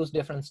if you use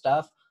different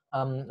stuff,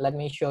 let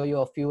me show you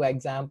a few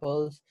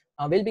examples.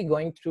 We'll be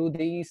going through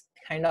these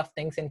kind of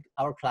things in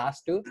our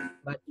class too,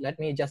 but let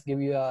me just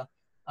give you a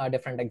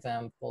different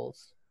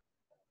examples.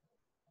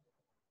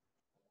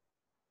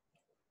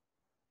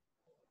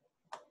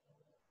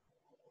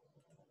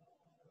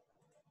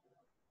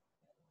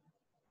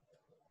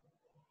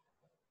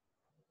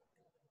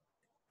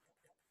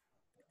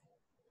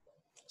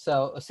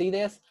 So see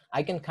this,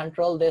 I can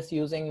control this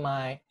using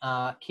my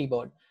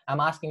keyboard. I'm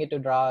asking it to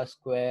draw a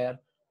square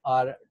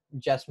or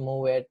just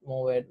move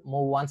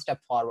one step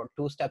forward,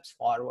 2 steps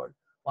forward,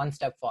 1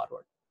 step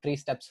forward, 3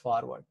 steps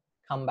forward,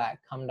 come back,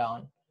 come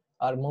down,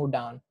 or move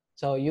down.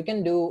 So you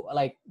can do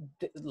like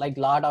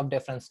lot of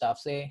different stuff.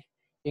 Say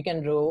you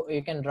can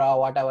draw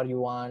whatever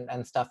you want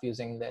and stuff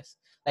using this.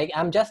 Like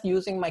I'm just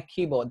using my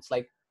keyboards,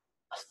 like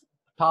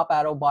top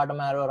arrow, bottom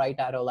arrow, right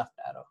arrow, left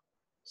arrow.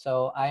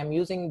 So I am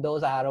using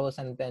those arrows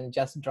and then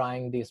just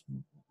drawing these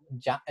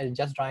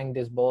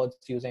boards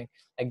using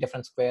like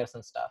different squares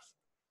and stuff.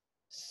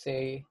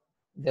 See,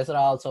 these are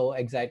also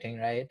exciting,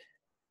 right?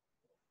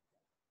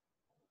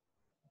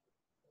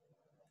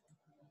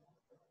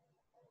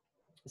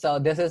 So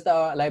this is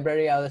the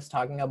library I was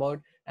talking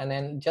about, and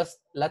then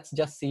let's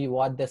just see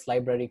what this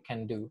library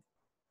can do.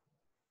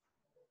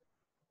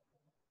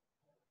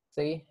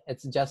 See,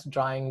 it's just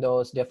drawing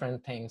those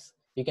different things.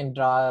 You can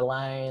draw a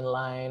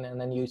line, and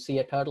then you see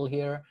a turtle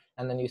here,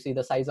 and then you see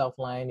the size of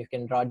line. You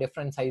can draw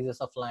different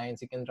sizes of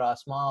lines. You can draw a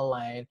small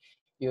line.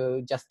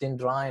 You just didn't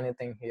draw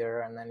anything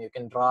here, and then you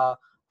can draw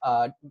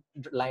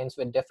lines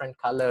with different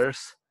colors.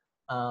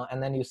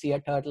 And then you see a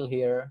turtle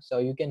here, so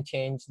you can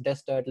change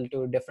this turtle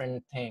to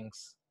different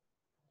things.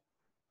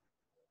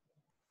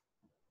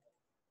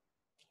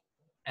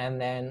 And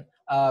then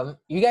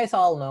you guys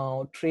all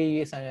know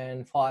trees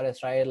and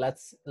forests, right?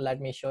 Let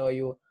me show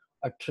you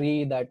a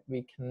tree that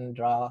we can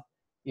draw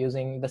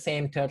using the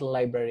same turtle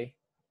library.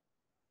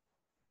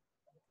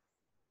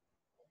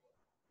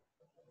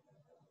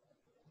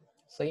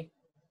 See,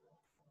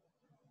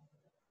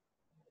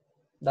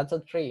 that's a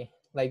tree.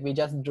 Like we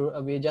just drew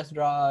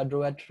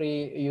a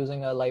tree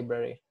using a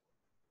library.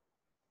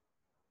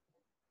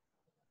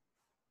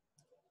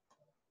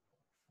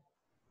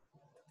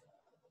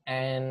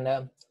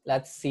 And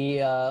let's see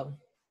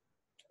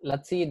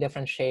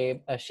different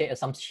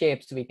some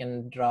shapes we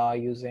can draw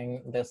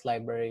using this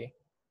library.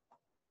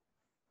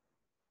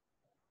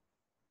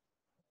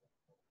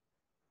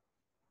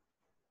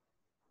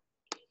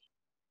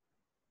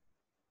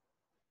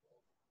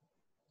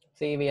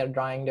 See, we are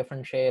drawing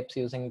different shapes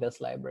using this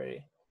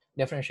library.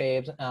 Different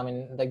shapes, I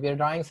mean, like we're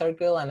drawing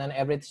circle, and then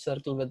every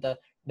circle with a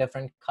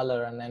different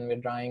color, and then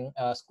we're drawing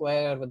a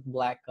square with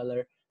black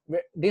color.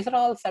 These are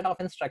all set of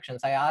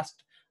instructions. I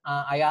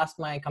asked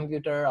my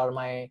computer or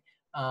my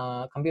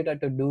computer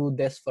to do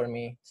this for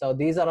me. So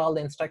these are all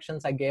the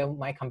instructions I gave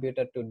my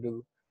computer to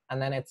do,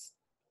 and then it's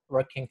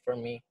working for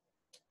me.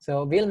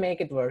 So we'll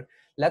make it work.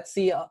 Let's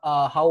see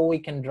how we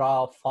can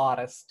draw a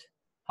forest.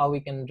 How we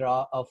can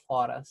draw a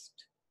forest.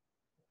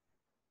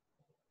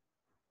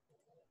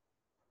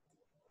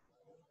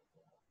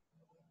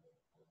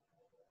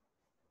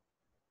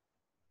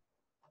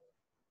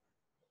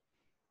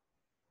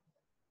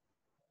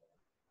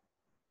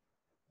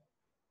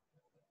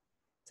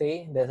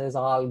 See, this is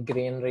all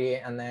greenery,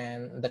 and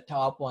then the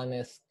top one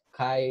is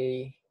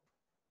sky,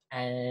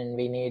 and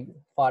we need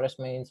forest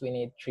means we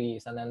need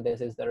trees, and then this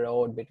is the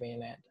road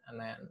between it, and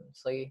then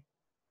see,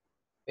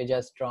 we're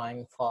just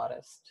drawing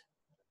forest.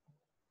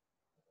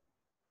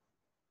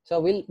 So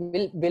we'll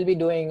be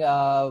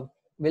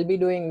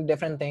doing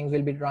different things.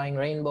 We'll be drawing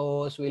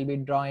rainbows, we'll be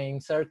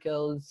drawing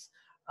circles,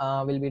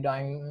 we'll be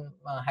drawing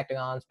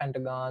hectagons,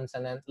 pentagons,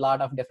 and then a lot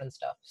of different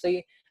stuff.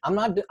 See, I'm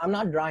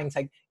not drawing. It's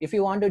like if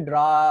you want to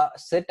draw,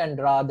 sit and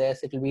draw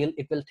this, it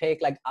will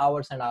take like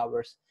hours and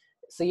hours.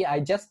 See, I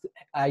just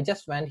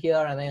went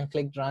here and then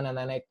clicked run, and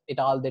then it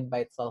all did by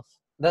itself.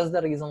 That's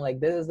the reason. Like,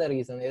 this is the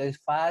reason. It is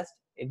fast.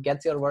 It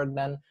gets your work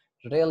done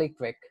really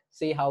quick.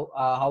 See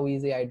how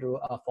easy I drew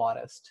a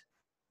forest.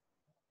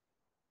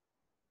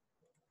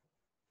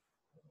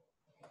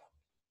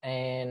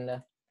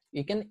 And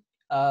you can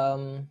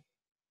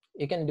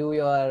do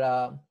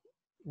your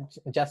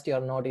just your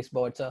notice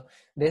board. So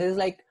this is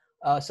like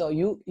so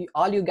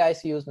all you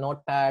guys use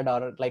notepad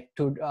or like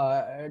to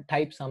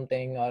type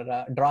something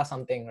or draw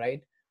something,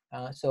 right?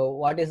 So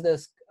what is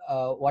this,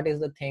 what is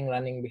the thing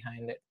running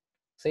behind it?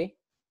 See,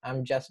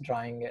 I'm just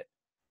drawing it,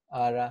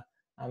 or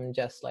I'm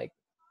just like,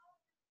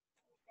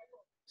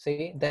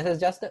 see, this is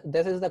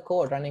the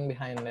code running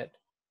behind it.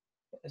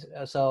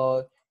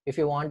 So if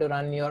you want to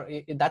run your,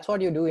 that's what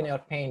you do in your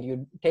paint.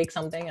 You take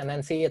something and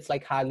then see, it's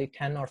like hardly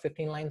 10 or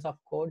 15 lines of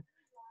code,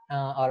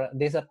 or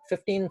there's a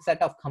 15 set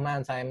of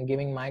commands I am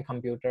giving my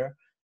computer.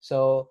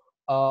 So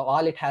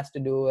all it has to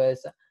do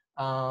is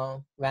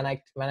when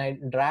I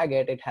drag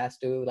it, it has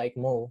to like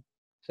move.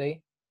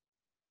 See,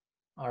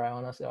 or I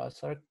want to draw a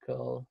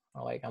circle,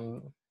 or like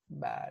I'm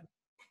bad.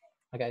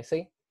 Okay,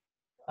 see,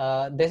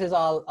 this is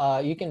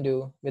all you can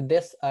do with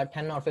this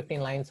 10 or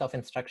 15 lines of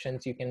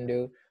instructions. You can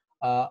do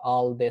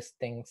all these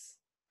things.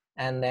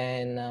 And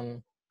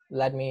then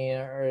let me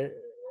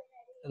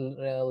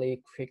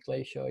really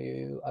quickly show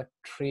you a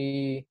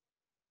tree,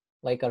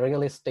 like a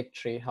realistic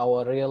tree, how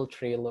a real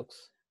tree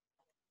looks.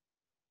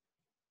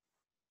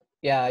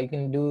 Yeah, you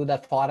can do the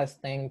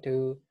forest thing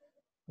too.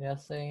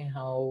 Just see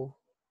how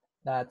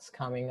that's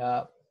coming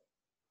up.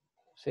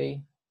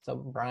 See, it's a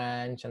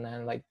branch, and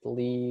then like the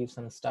leaves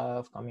and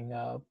stuff coming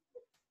up.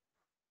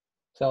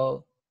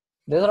 So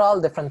these are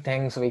all different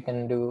things we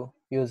can do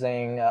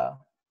using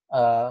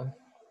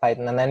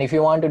Python. And then if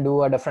you want to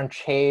do a different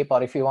shape,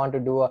 or if you want to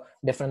do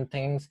different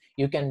things,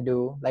 you can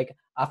do, like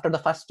after the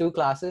first two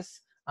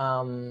classes,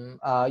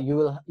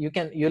 you'll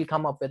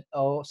come up with,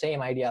 oh,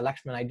 same idea,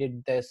 Lakshman, I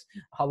did this,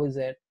 how is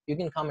it? You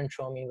can come and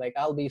show me. Like,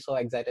 I'll be so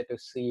excited to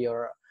see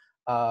your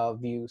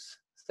views.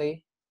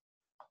 See,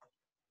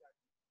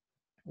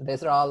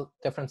 these are all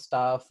different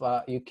stuff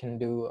you can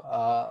do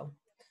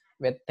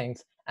with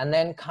things. And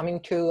then coming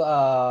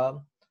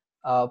to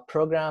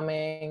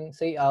programming,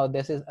 see,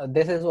 this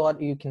is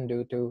what you can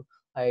do too.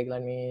 Like,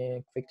 let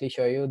me quickly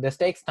show you. This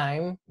takes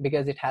time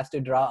because it has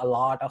to draw a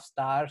lot of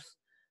stars,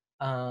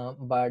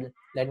 but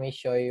let me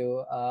show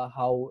you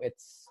how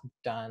it's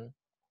done.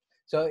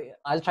 So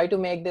I'll try to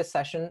make this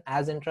session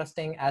as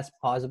interesting as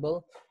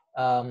possible.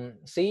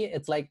 See,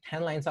 it's like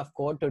 10 lines of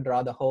code to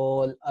draw the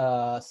whole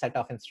set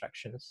of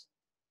instructions.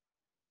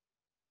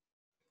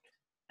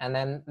 And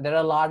then there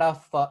are a lot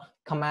of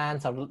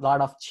commands, a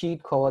lot of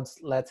cheat codes,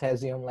 let's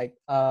assume. Like,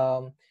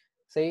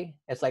 see,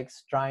 it's like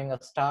drawing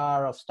a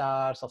star of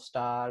stars of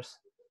stars.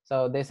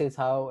 So this is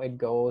how it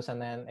goes,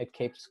 and then it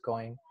keeps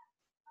going.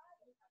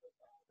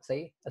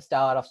 See, a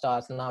star of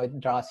stars, and now it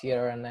draws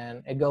here, and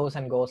then it goes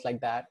and goes like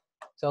that.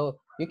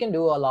 So you can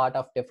do a lot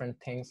of different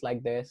things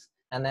like this.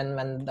 And then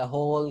when the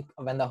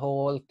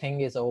whole thing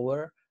is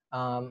over,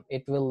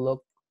 it will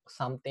look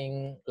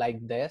something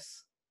like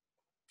this,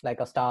 like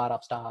a star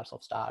of stars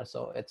of stars.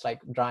 So it's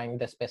like drawing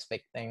the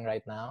specific thing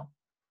right now.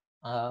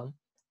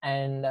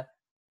 And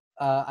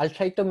I'll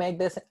try to make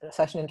this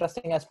session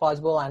interesting as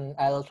possible, and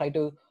I'll try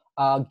to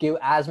give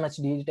as much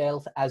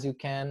details as you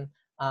can.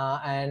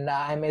 And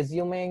I'm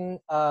assuming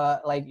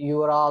like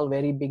you are all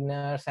very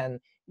beginners, and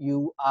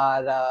you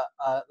are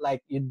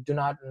like, you do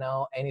not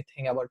know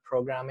anything about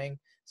programming.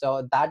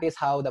 So that is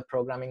how the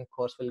programming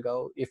course will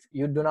go. If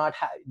you do not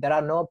have, there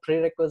are no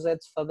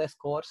prerequisites for this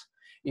course.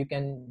 You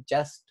can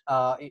just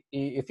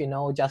if you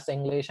know just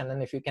English, and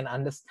then if you can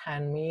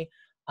understand me,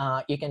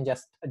 you can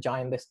just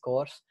join this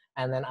course,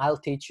 and then I'll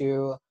teach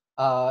you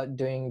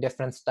doing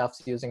different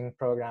stuffs using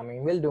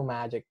programming. We'll do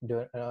magic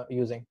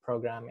using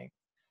programming.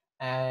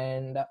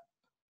 And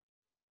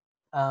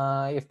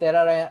if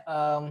there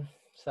are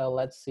so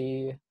let's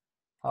see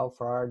how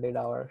far did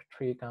our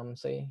tree come.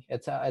 See,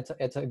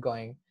 it's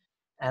going.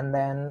 And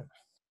then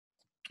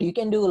you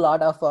can do a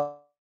lot of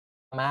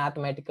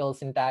mathematical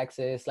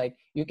syntaxes. Like,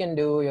 you can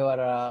do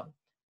your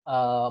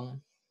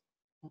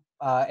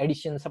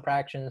additions,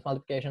 subtractions,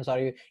 multiplications,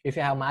 or if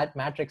you have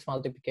matrix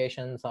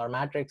multiplications or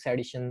matrix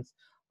additions,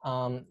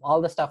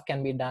 all the stuff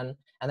can be done.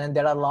 And then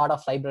there are a lot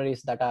of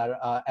libraries that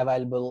are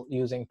available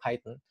using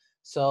Python.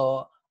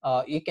 So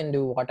you can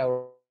do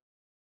whatever.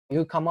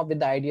 You come up with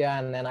the idea,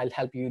 and then I'll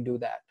help you do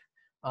that.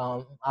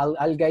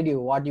 I'll guide you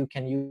what you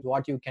can use,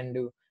 what you can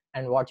do,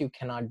 and what you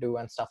cannot do,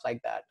 and stuff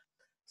like that.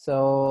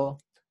 So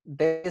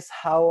this is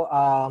how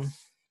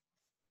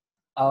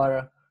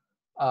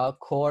our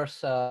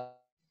course.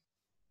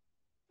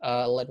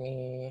 Let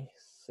me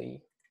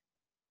see.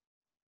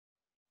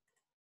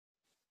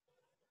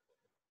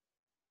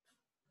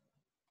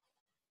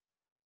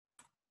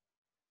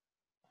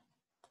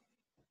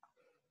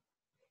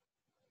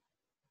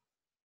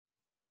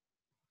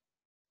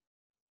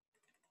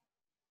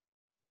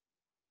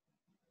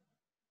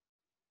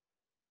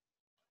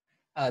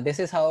 This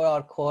is how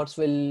our course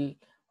will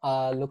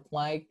look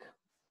like.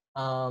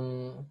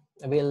 I'll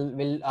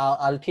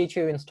teach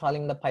you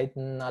installing the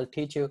Python. I'll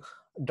teach you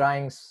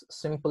drawing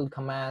simple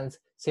commands,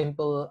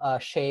 simple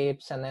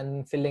shapes, and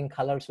then filling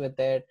colors with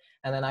it.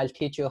 And then I'll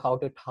teach you how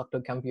to talk to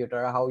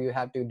computer, how you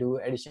have to do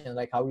addition,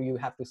 like how you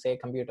have to say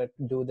computer,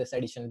 do this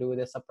addition, do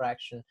this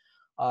subtraction,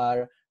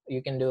 or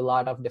you can do a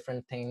lot of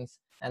different things.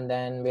 And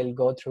then we'll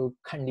go through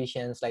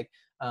conditions, like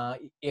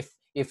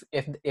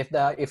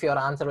if your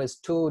answer is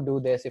to do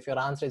this, if your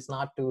answer is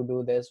not to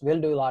do this,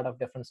 we'll do a lot of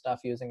different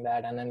stuff using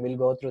that. And then we'll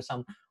go through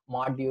some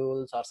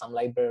modules or some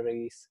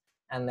libraries,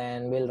 and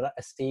then we'll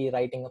see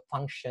writing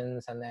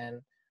functions. And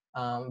then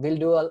we'll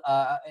do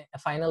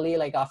finally,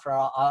 like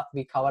after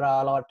we cover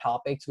all our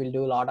topics, we'll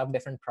do a lot of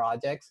different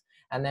projects,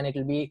 and then it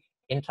will be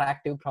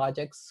interactive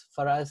projects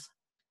for us.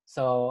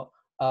 So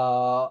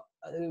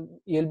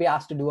you'll be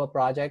asked to do a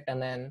project,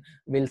 and then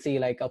we'll see,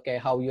 like, okay,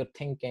 how you're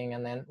thinking,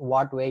 and then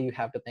what way you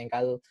have to think.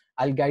 I'll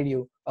guide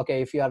you.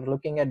 Okay, if you are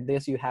looking at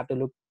this, you have to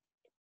look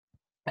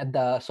at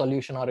the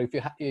solution, or if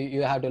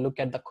you have to look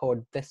at the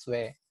code this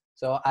way.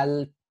 So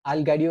I'll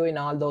guide you in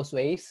all those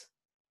ways.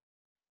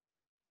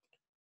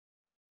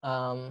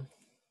 And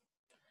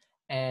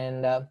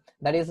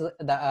that is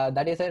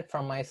it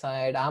from my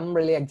side. I'm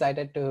really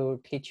excited to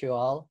teach you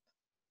all.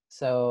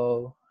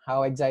 So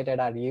how excited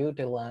are you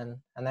to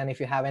learn? And then if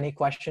you have any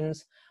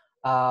questions,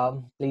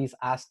 please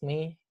ask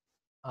me,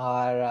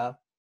 or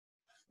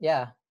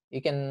yeah, you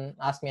can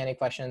ask me any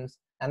questions.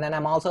 And then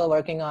I'm also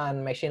working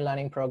on machine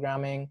learning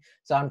programming.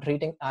 So I'm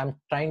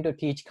trying to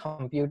teach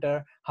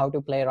computer how to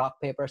play rock,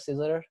 paper,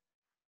 scissors.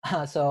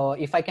 So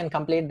if I can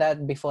complete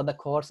that before the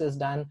course is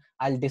done,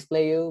 I'll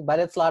display you, but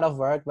it's a lot of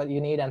work. But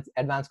you need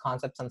advanced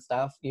concepts and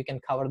stuff. You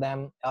can cover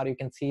them, or you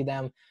can see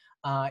them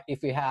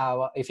if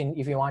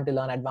you want to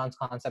learn advanced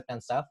concept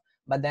and stuff.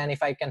 But then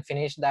if I can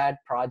finish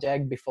that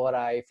project before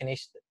I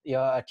finish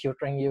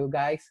tutoring you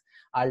guys,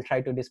 I'll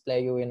try to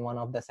display you in one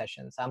of the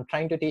sessions. I'm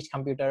trying to teach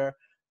computer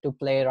to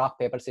play rock,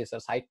 paper,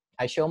 scissors. I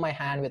show my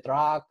hand with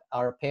rock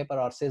or paper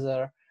or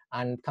scissor,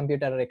 and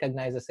computer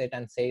recognizes it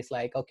and says,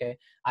 like, okay,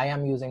 I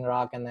am using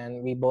rock, and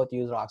then we both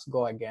use rocks,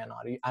 go again.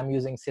 Or I'm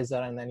using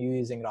scissor, and then you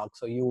using rock,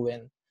 so you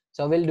win.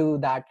 So we'll do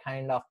that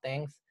kind of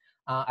things.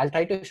 I'll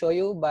try to show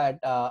you, but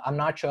I'm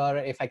not sure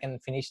if I can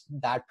finish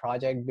that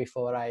project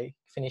before I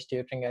finish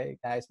tutoring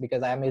guys,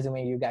 because I'm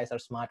assuming you guys are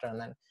smarter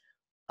and then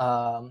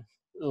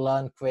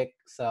learn quick.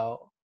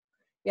 So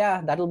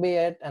yeah, that'll be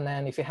it. And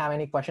then if you have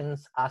any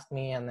questions, ask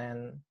me. And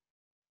then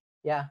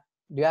yeah,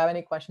 do you have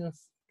any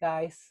questions,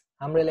 guys?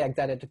 I'm really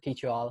excited to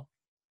teach you all.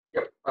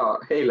 Yep.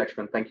 Hey,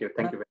 Lakshman, thank you.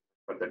 Thank you very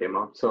much for the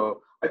demo.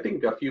 So I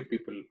think a few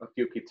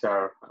kids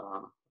are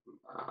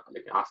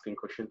like asking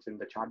questions in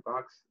the chat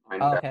box.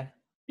 And okay.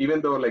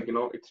 Even though, like,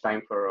 it's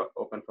time for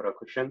open for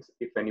questions,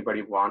 if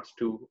anybody wants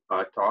to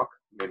talk,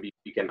 maybe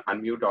we can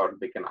unmute, or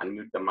they can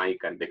unmute the mic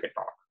and they can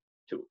talk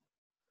too.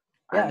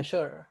 Yeah, and,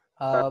 sure.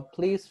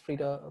 Please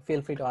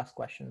feel free to ask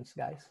questions,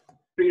 guys.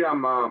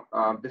 Sriram,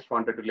 just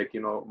wanted to let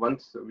you know,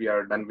 once we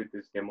are done with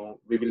this demo,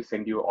 we will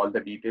send you all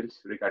the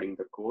details regarding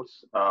the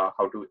course,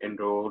 how to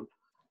enroll,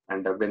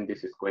 and when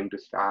this is going to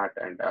start,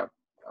 and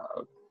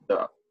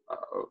the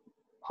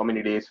how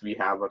many days we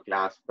have a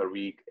class per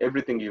week.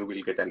 Everything you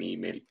will get an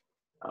email,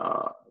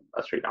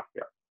 Sriram.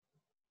 Yeah.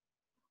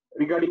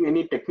 Regarding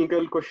any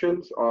technical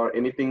questions or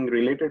anything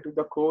related to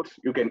the course,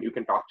 you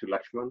can talk to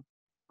Lakshman,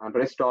 and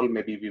rest all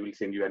maybe we will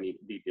send you any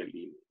detailed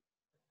email.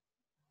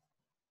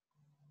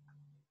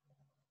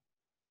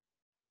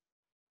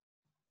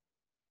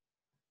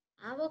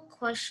 I have a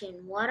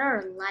question. What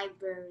are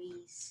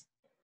libraries?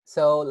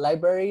 So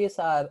libraries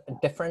are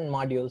different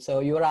modules. So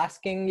you're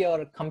asking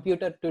your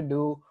computer to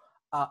do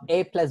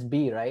A plus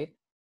B, right?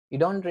 You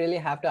don't really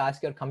have to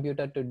ask your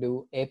computer to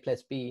do A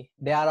plus B.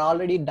 They are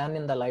already done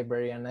in the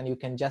library, and then you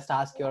can just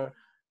ask your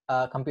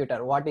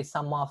computer, what is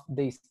some of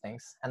these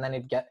things? And then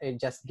it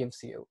just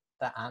gives you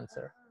the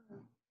answer.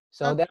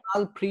 So they're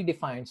all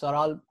predefined, so are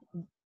all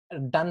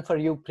done for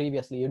you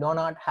previously. You do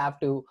not have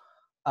to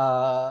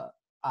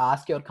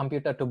ask your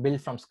computer to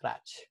build from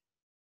scratch.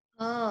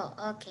 Oh,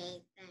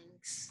 okay,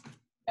 thanks.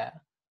 Yeah.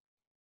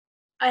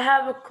 I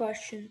have a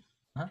question.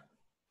 Huh?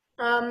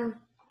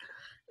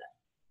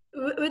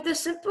 with a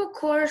simple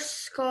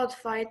course called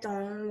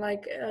Python,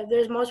 like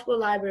there's multiple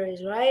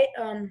libraries, right?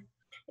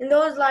 In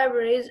those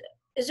libraries,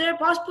 is it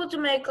possible to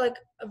make like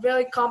a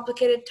very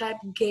complicated type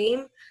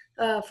game?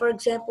 For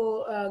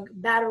example,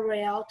 battle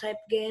royale type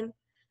game,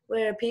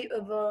 where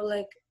people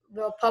like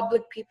the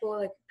public people,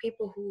 like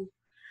people who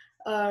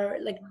are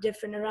like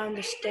different around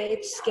the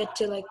states, get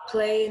to like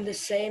play in the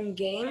same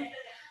game,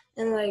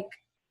 and like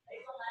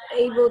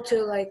able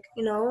to like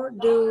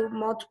do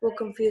multiple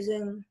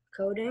confusing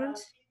codings.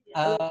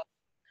 Uh,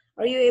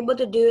 Are you able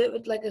to do it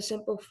with like a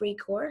simple free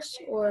course,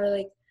 or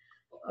like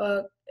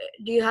uh,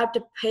 do you have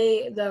to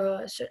pay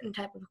the certain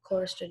type of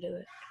course to do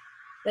it?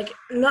 Like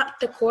not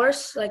the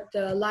course, like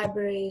the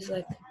libraries,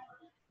 like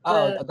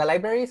Oh, the the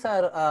libraries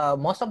are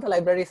most of the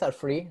libraries are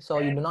free, so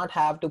you do not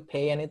have to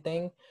pay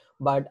anything.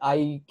 But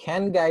I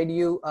can guide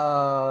you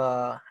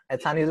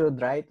at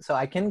Sanizud, right? So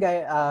I can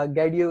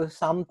guide you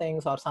some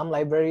things or some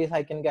libraries.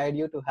 I can guide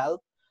you to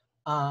help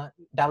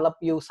develop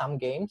you some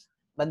games.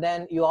 But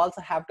then you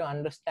also have to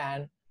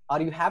understand,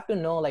 or you have to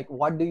know, like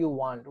what do you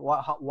want?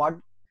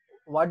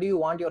 What do you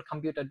want your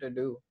computer to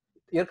do?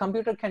 Your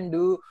computer can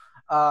do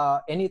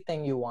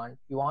anything you want.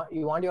 You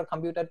want your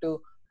computer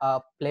to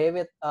play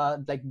with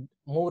like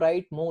move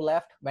right, move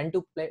left, when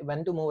to play,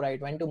 when to move right,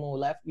 when to move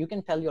left. You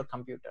can tell your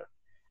computer.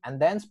 And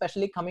then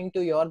especially coming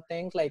to your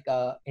things like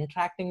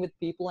interacting with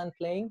people and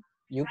playing,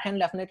 you can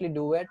definitely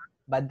do it.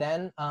 But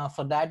then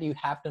for that you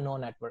have to know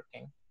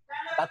networking.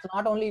 That's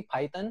not only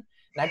Python.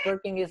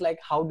 Networking is like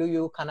how do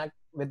you connect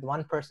with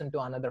one person to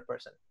another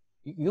person.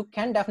 You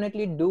can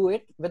definitely do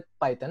it with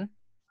Python,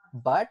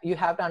 but you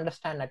have to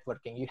understand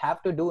networking. You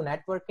have to do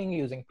networking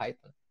using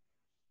Python.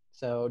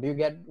 So do you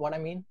get what I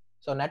mean?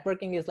 So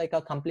networking is like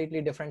a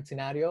completely different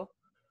scenario.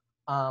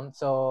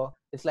 So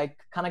it's like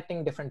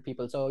connecting different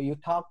people. So you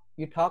talk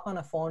on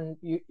a phone.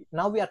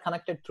 Now we are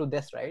connected through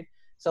this, right?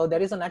 So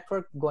there is a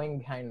network going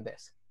behind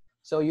this.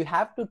 So you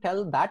have to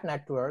tell that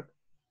network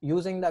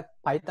using the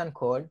Python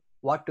code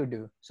what to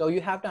do. So you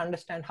have to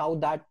understand how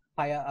that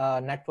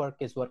network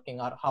is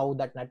working, or how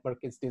that network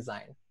is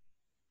designed.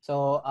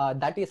 So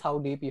that is how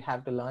deep you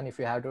have to learn if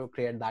you have to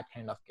create that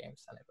kind of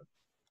games.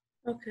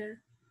 okay.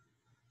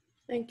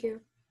 Thank you.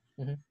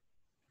 Mm-hmm.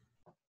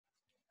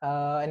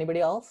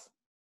 Anybody else?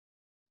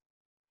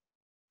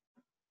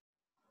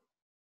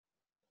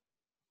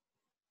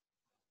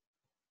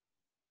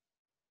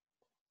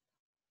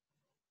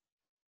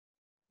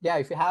 Yeah,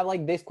 if you have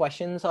like these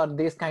questions or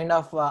these kind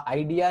of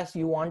ideas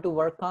you want to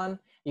work on,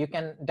 you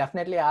can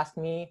definitely ask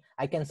me.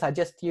 I can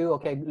suggest you,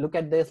 okay, look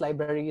at these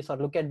libraries or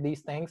look at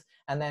these things,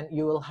 and then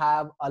you will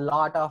have a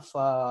lot of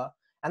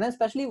and then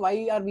especially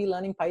why are we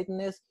learning Python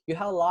is you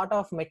have a lot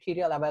of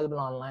material available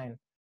online.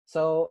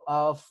 So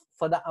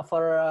for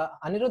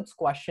Anirudh's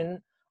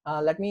question,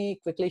 let me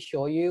quickly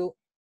show you.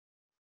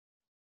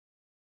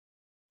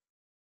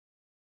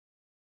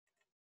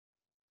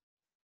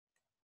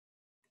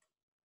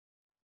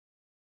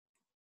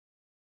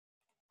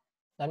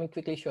 Let me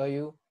quickly show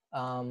you,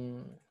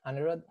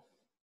 Anirudh.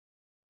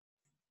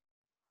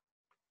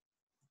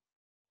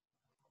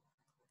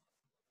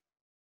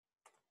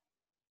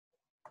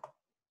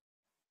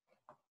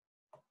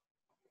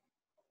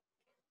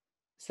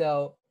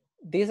 So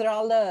these are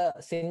all the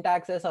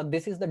syntaxes, or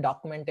this is the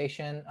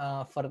documentation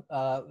for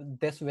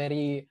this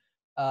very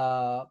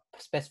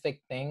specific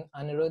thing,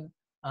 Anirudh.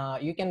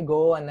 You can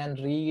go and then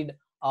read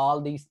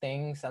all these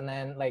things, and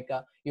then like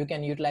you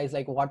can utilize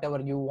like whatever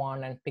you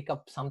want and pick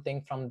up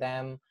something from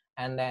them,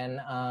 and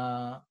then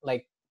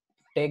like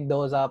take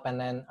those up, and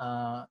then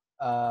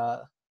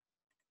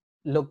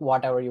look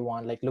whatever you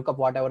want, like look up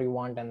whatever you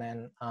want, and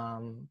then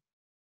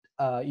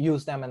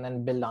use them and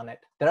then build on it.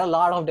 There are a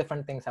lot of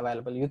different things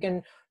available. You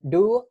can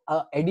do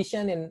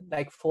addition in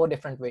like 4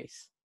 different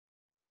ways.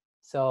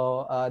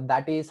 So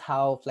that is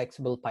how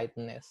flexible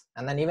Python is.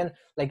 And then even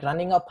like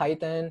running a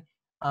Python,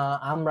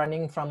 I'm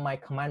running from my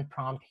command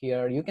prompt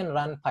here. You can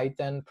run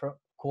Python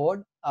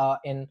code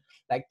in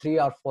like 3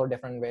 or 4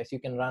 different ways. You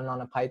can run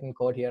on a Python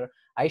code here.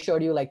 I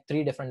showed you like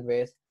 3 different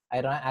ways.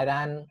 I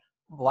ran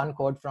one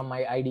code from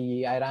my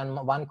IDE. I ran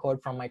one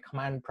code from my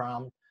command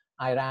prompt.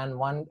 I ran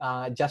one,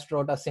 just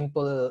wrote a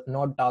simple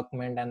Node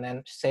document and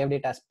then saved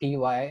it as py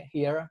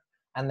here,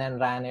 and then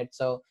ran it.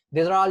 So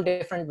these are all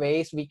different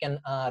ways we can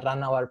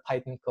run our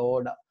Python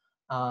code.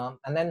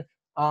 And then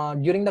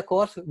during the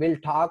course, we'll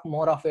talk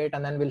more of it,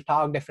 and then we'll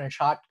talk different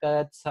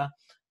shortcuts.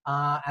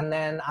 And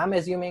then I'm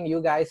assuming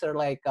you guys are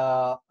like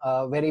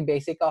very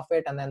basic of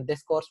it, and then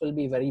this course will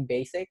be very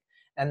basic.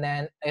 And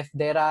then if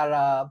there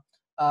are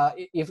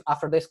if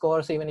after this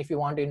course, even if you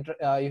want to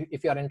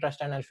if you are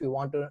interested and if you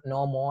want to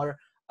know more,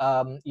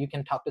 you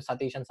can talk to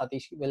Satish, and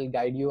Satish will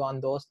guide you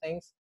on those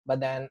things. But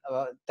then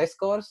this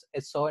course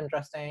is so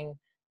interesting,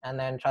 and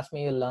then trust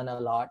me, you'll learn a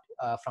lot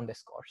from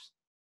this course.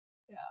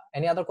 Yeah.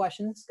 Any other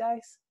questions,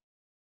 guys?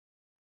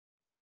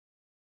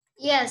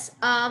 Yes.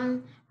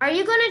 Are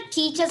you gonna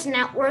teach us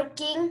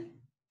networking?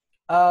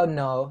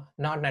 No,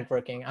 not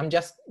networking. I'm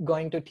just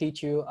going to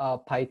teach you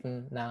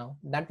Python now.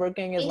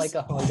 Networking is like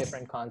a whole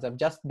different concept,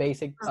 just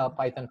basic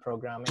Python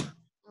programming.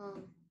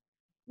 Um,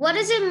 What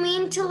does it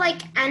mean to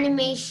like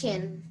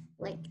animation?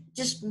 Like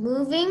just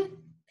moving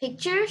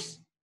pictures?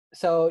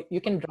 So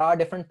you can draw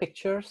different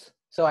pictures.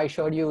 So I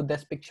showed you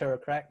this picture,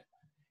 correct?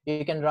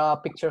 You can draw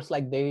pictures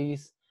like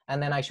these,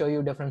 and then I show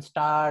you different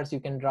stars. You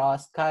can draw a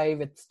sky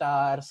with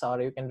stars,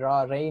 or you can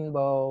draw a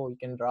rainbow, you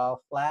can draw a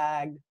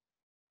flag.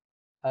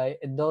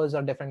 Those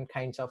are different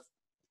kinds of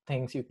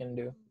things you can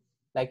do.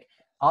 Like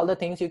all the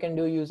things you can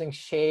do using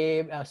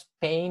shape,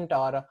 paint,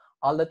 or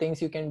all the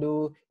things you can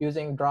do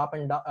using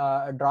dropping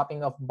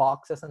of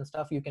boxes and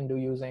stuff, you can do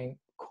using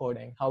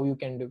coding. How you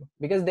can do,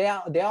 because they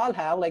all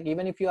have, like,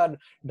 even if you are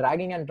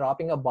dragging and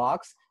dropping a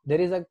box, there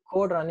is a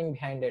code running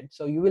behind it,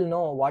 so you will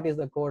know what is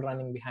the code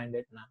running behind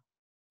it now.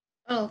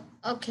 Oh,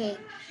 okay.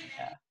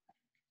 Yeah.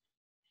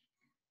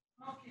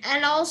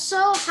 And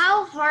also,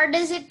 how hard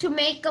is it to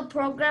make a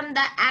program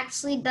that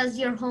actually does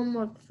your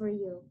homework for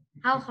you?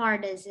 How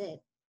hard is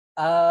it?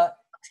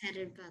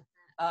 Excited about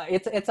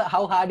that. It's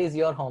how hard is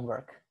your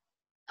homework?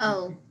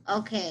 Oh,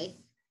 okay.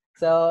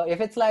 So if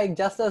it's like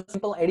just a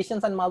simple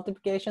additions and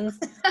multiplications,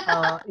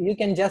 you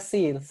can just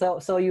see.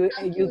 So you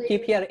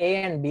keep here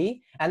A and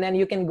B, and then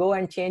you can go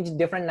and change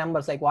different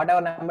numbers, like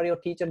whatever number your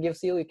teacher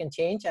gives you, you can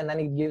change, and then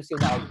it gives you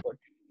the output.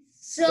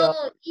 So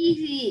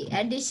easy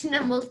addition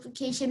and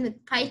multiplication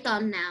with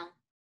Python now.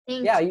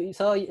 Thank you.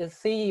 So you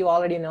see, you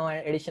already know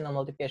addition and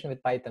multiplication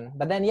with Python.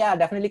 But then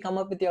definitely come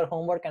up with your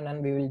homework, and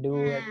then we will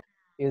do it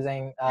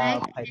using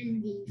That Python.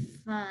 can be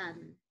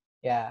fun.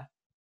 Yeah.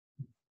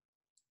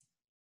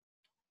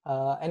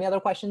 Any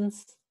other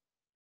questions?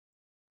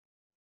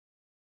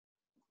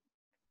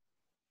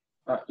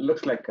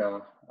 Looks like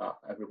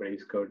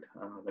everybody's good,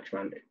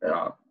 Lakshman.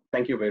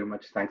 Thank you very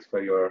much. Thanks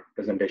for your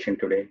presentation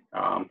today.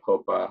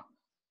 Hope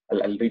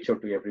I'll reach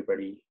out to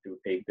everybody to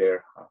take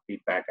their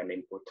feedback and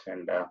inputs,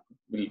 and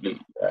we'll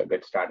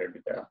get started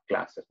with the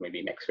classes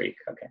maybe next week.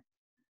 Okay.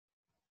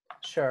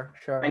 Sure.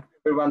 Thank you,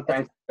 everyone.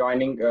 Thanks for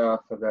joining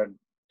for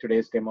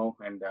today's demo,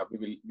 and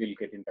we'll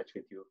get in touch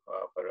with you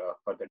for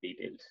further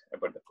details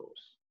about the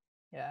course.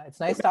 Yeah, it's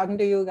nice talking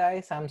to you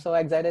guys. I'm so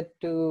excited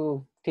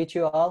to teach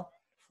you all.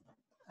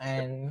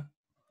 And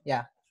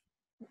yeah,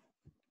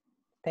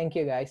 thank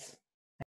you guys.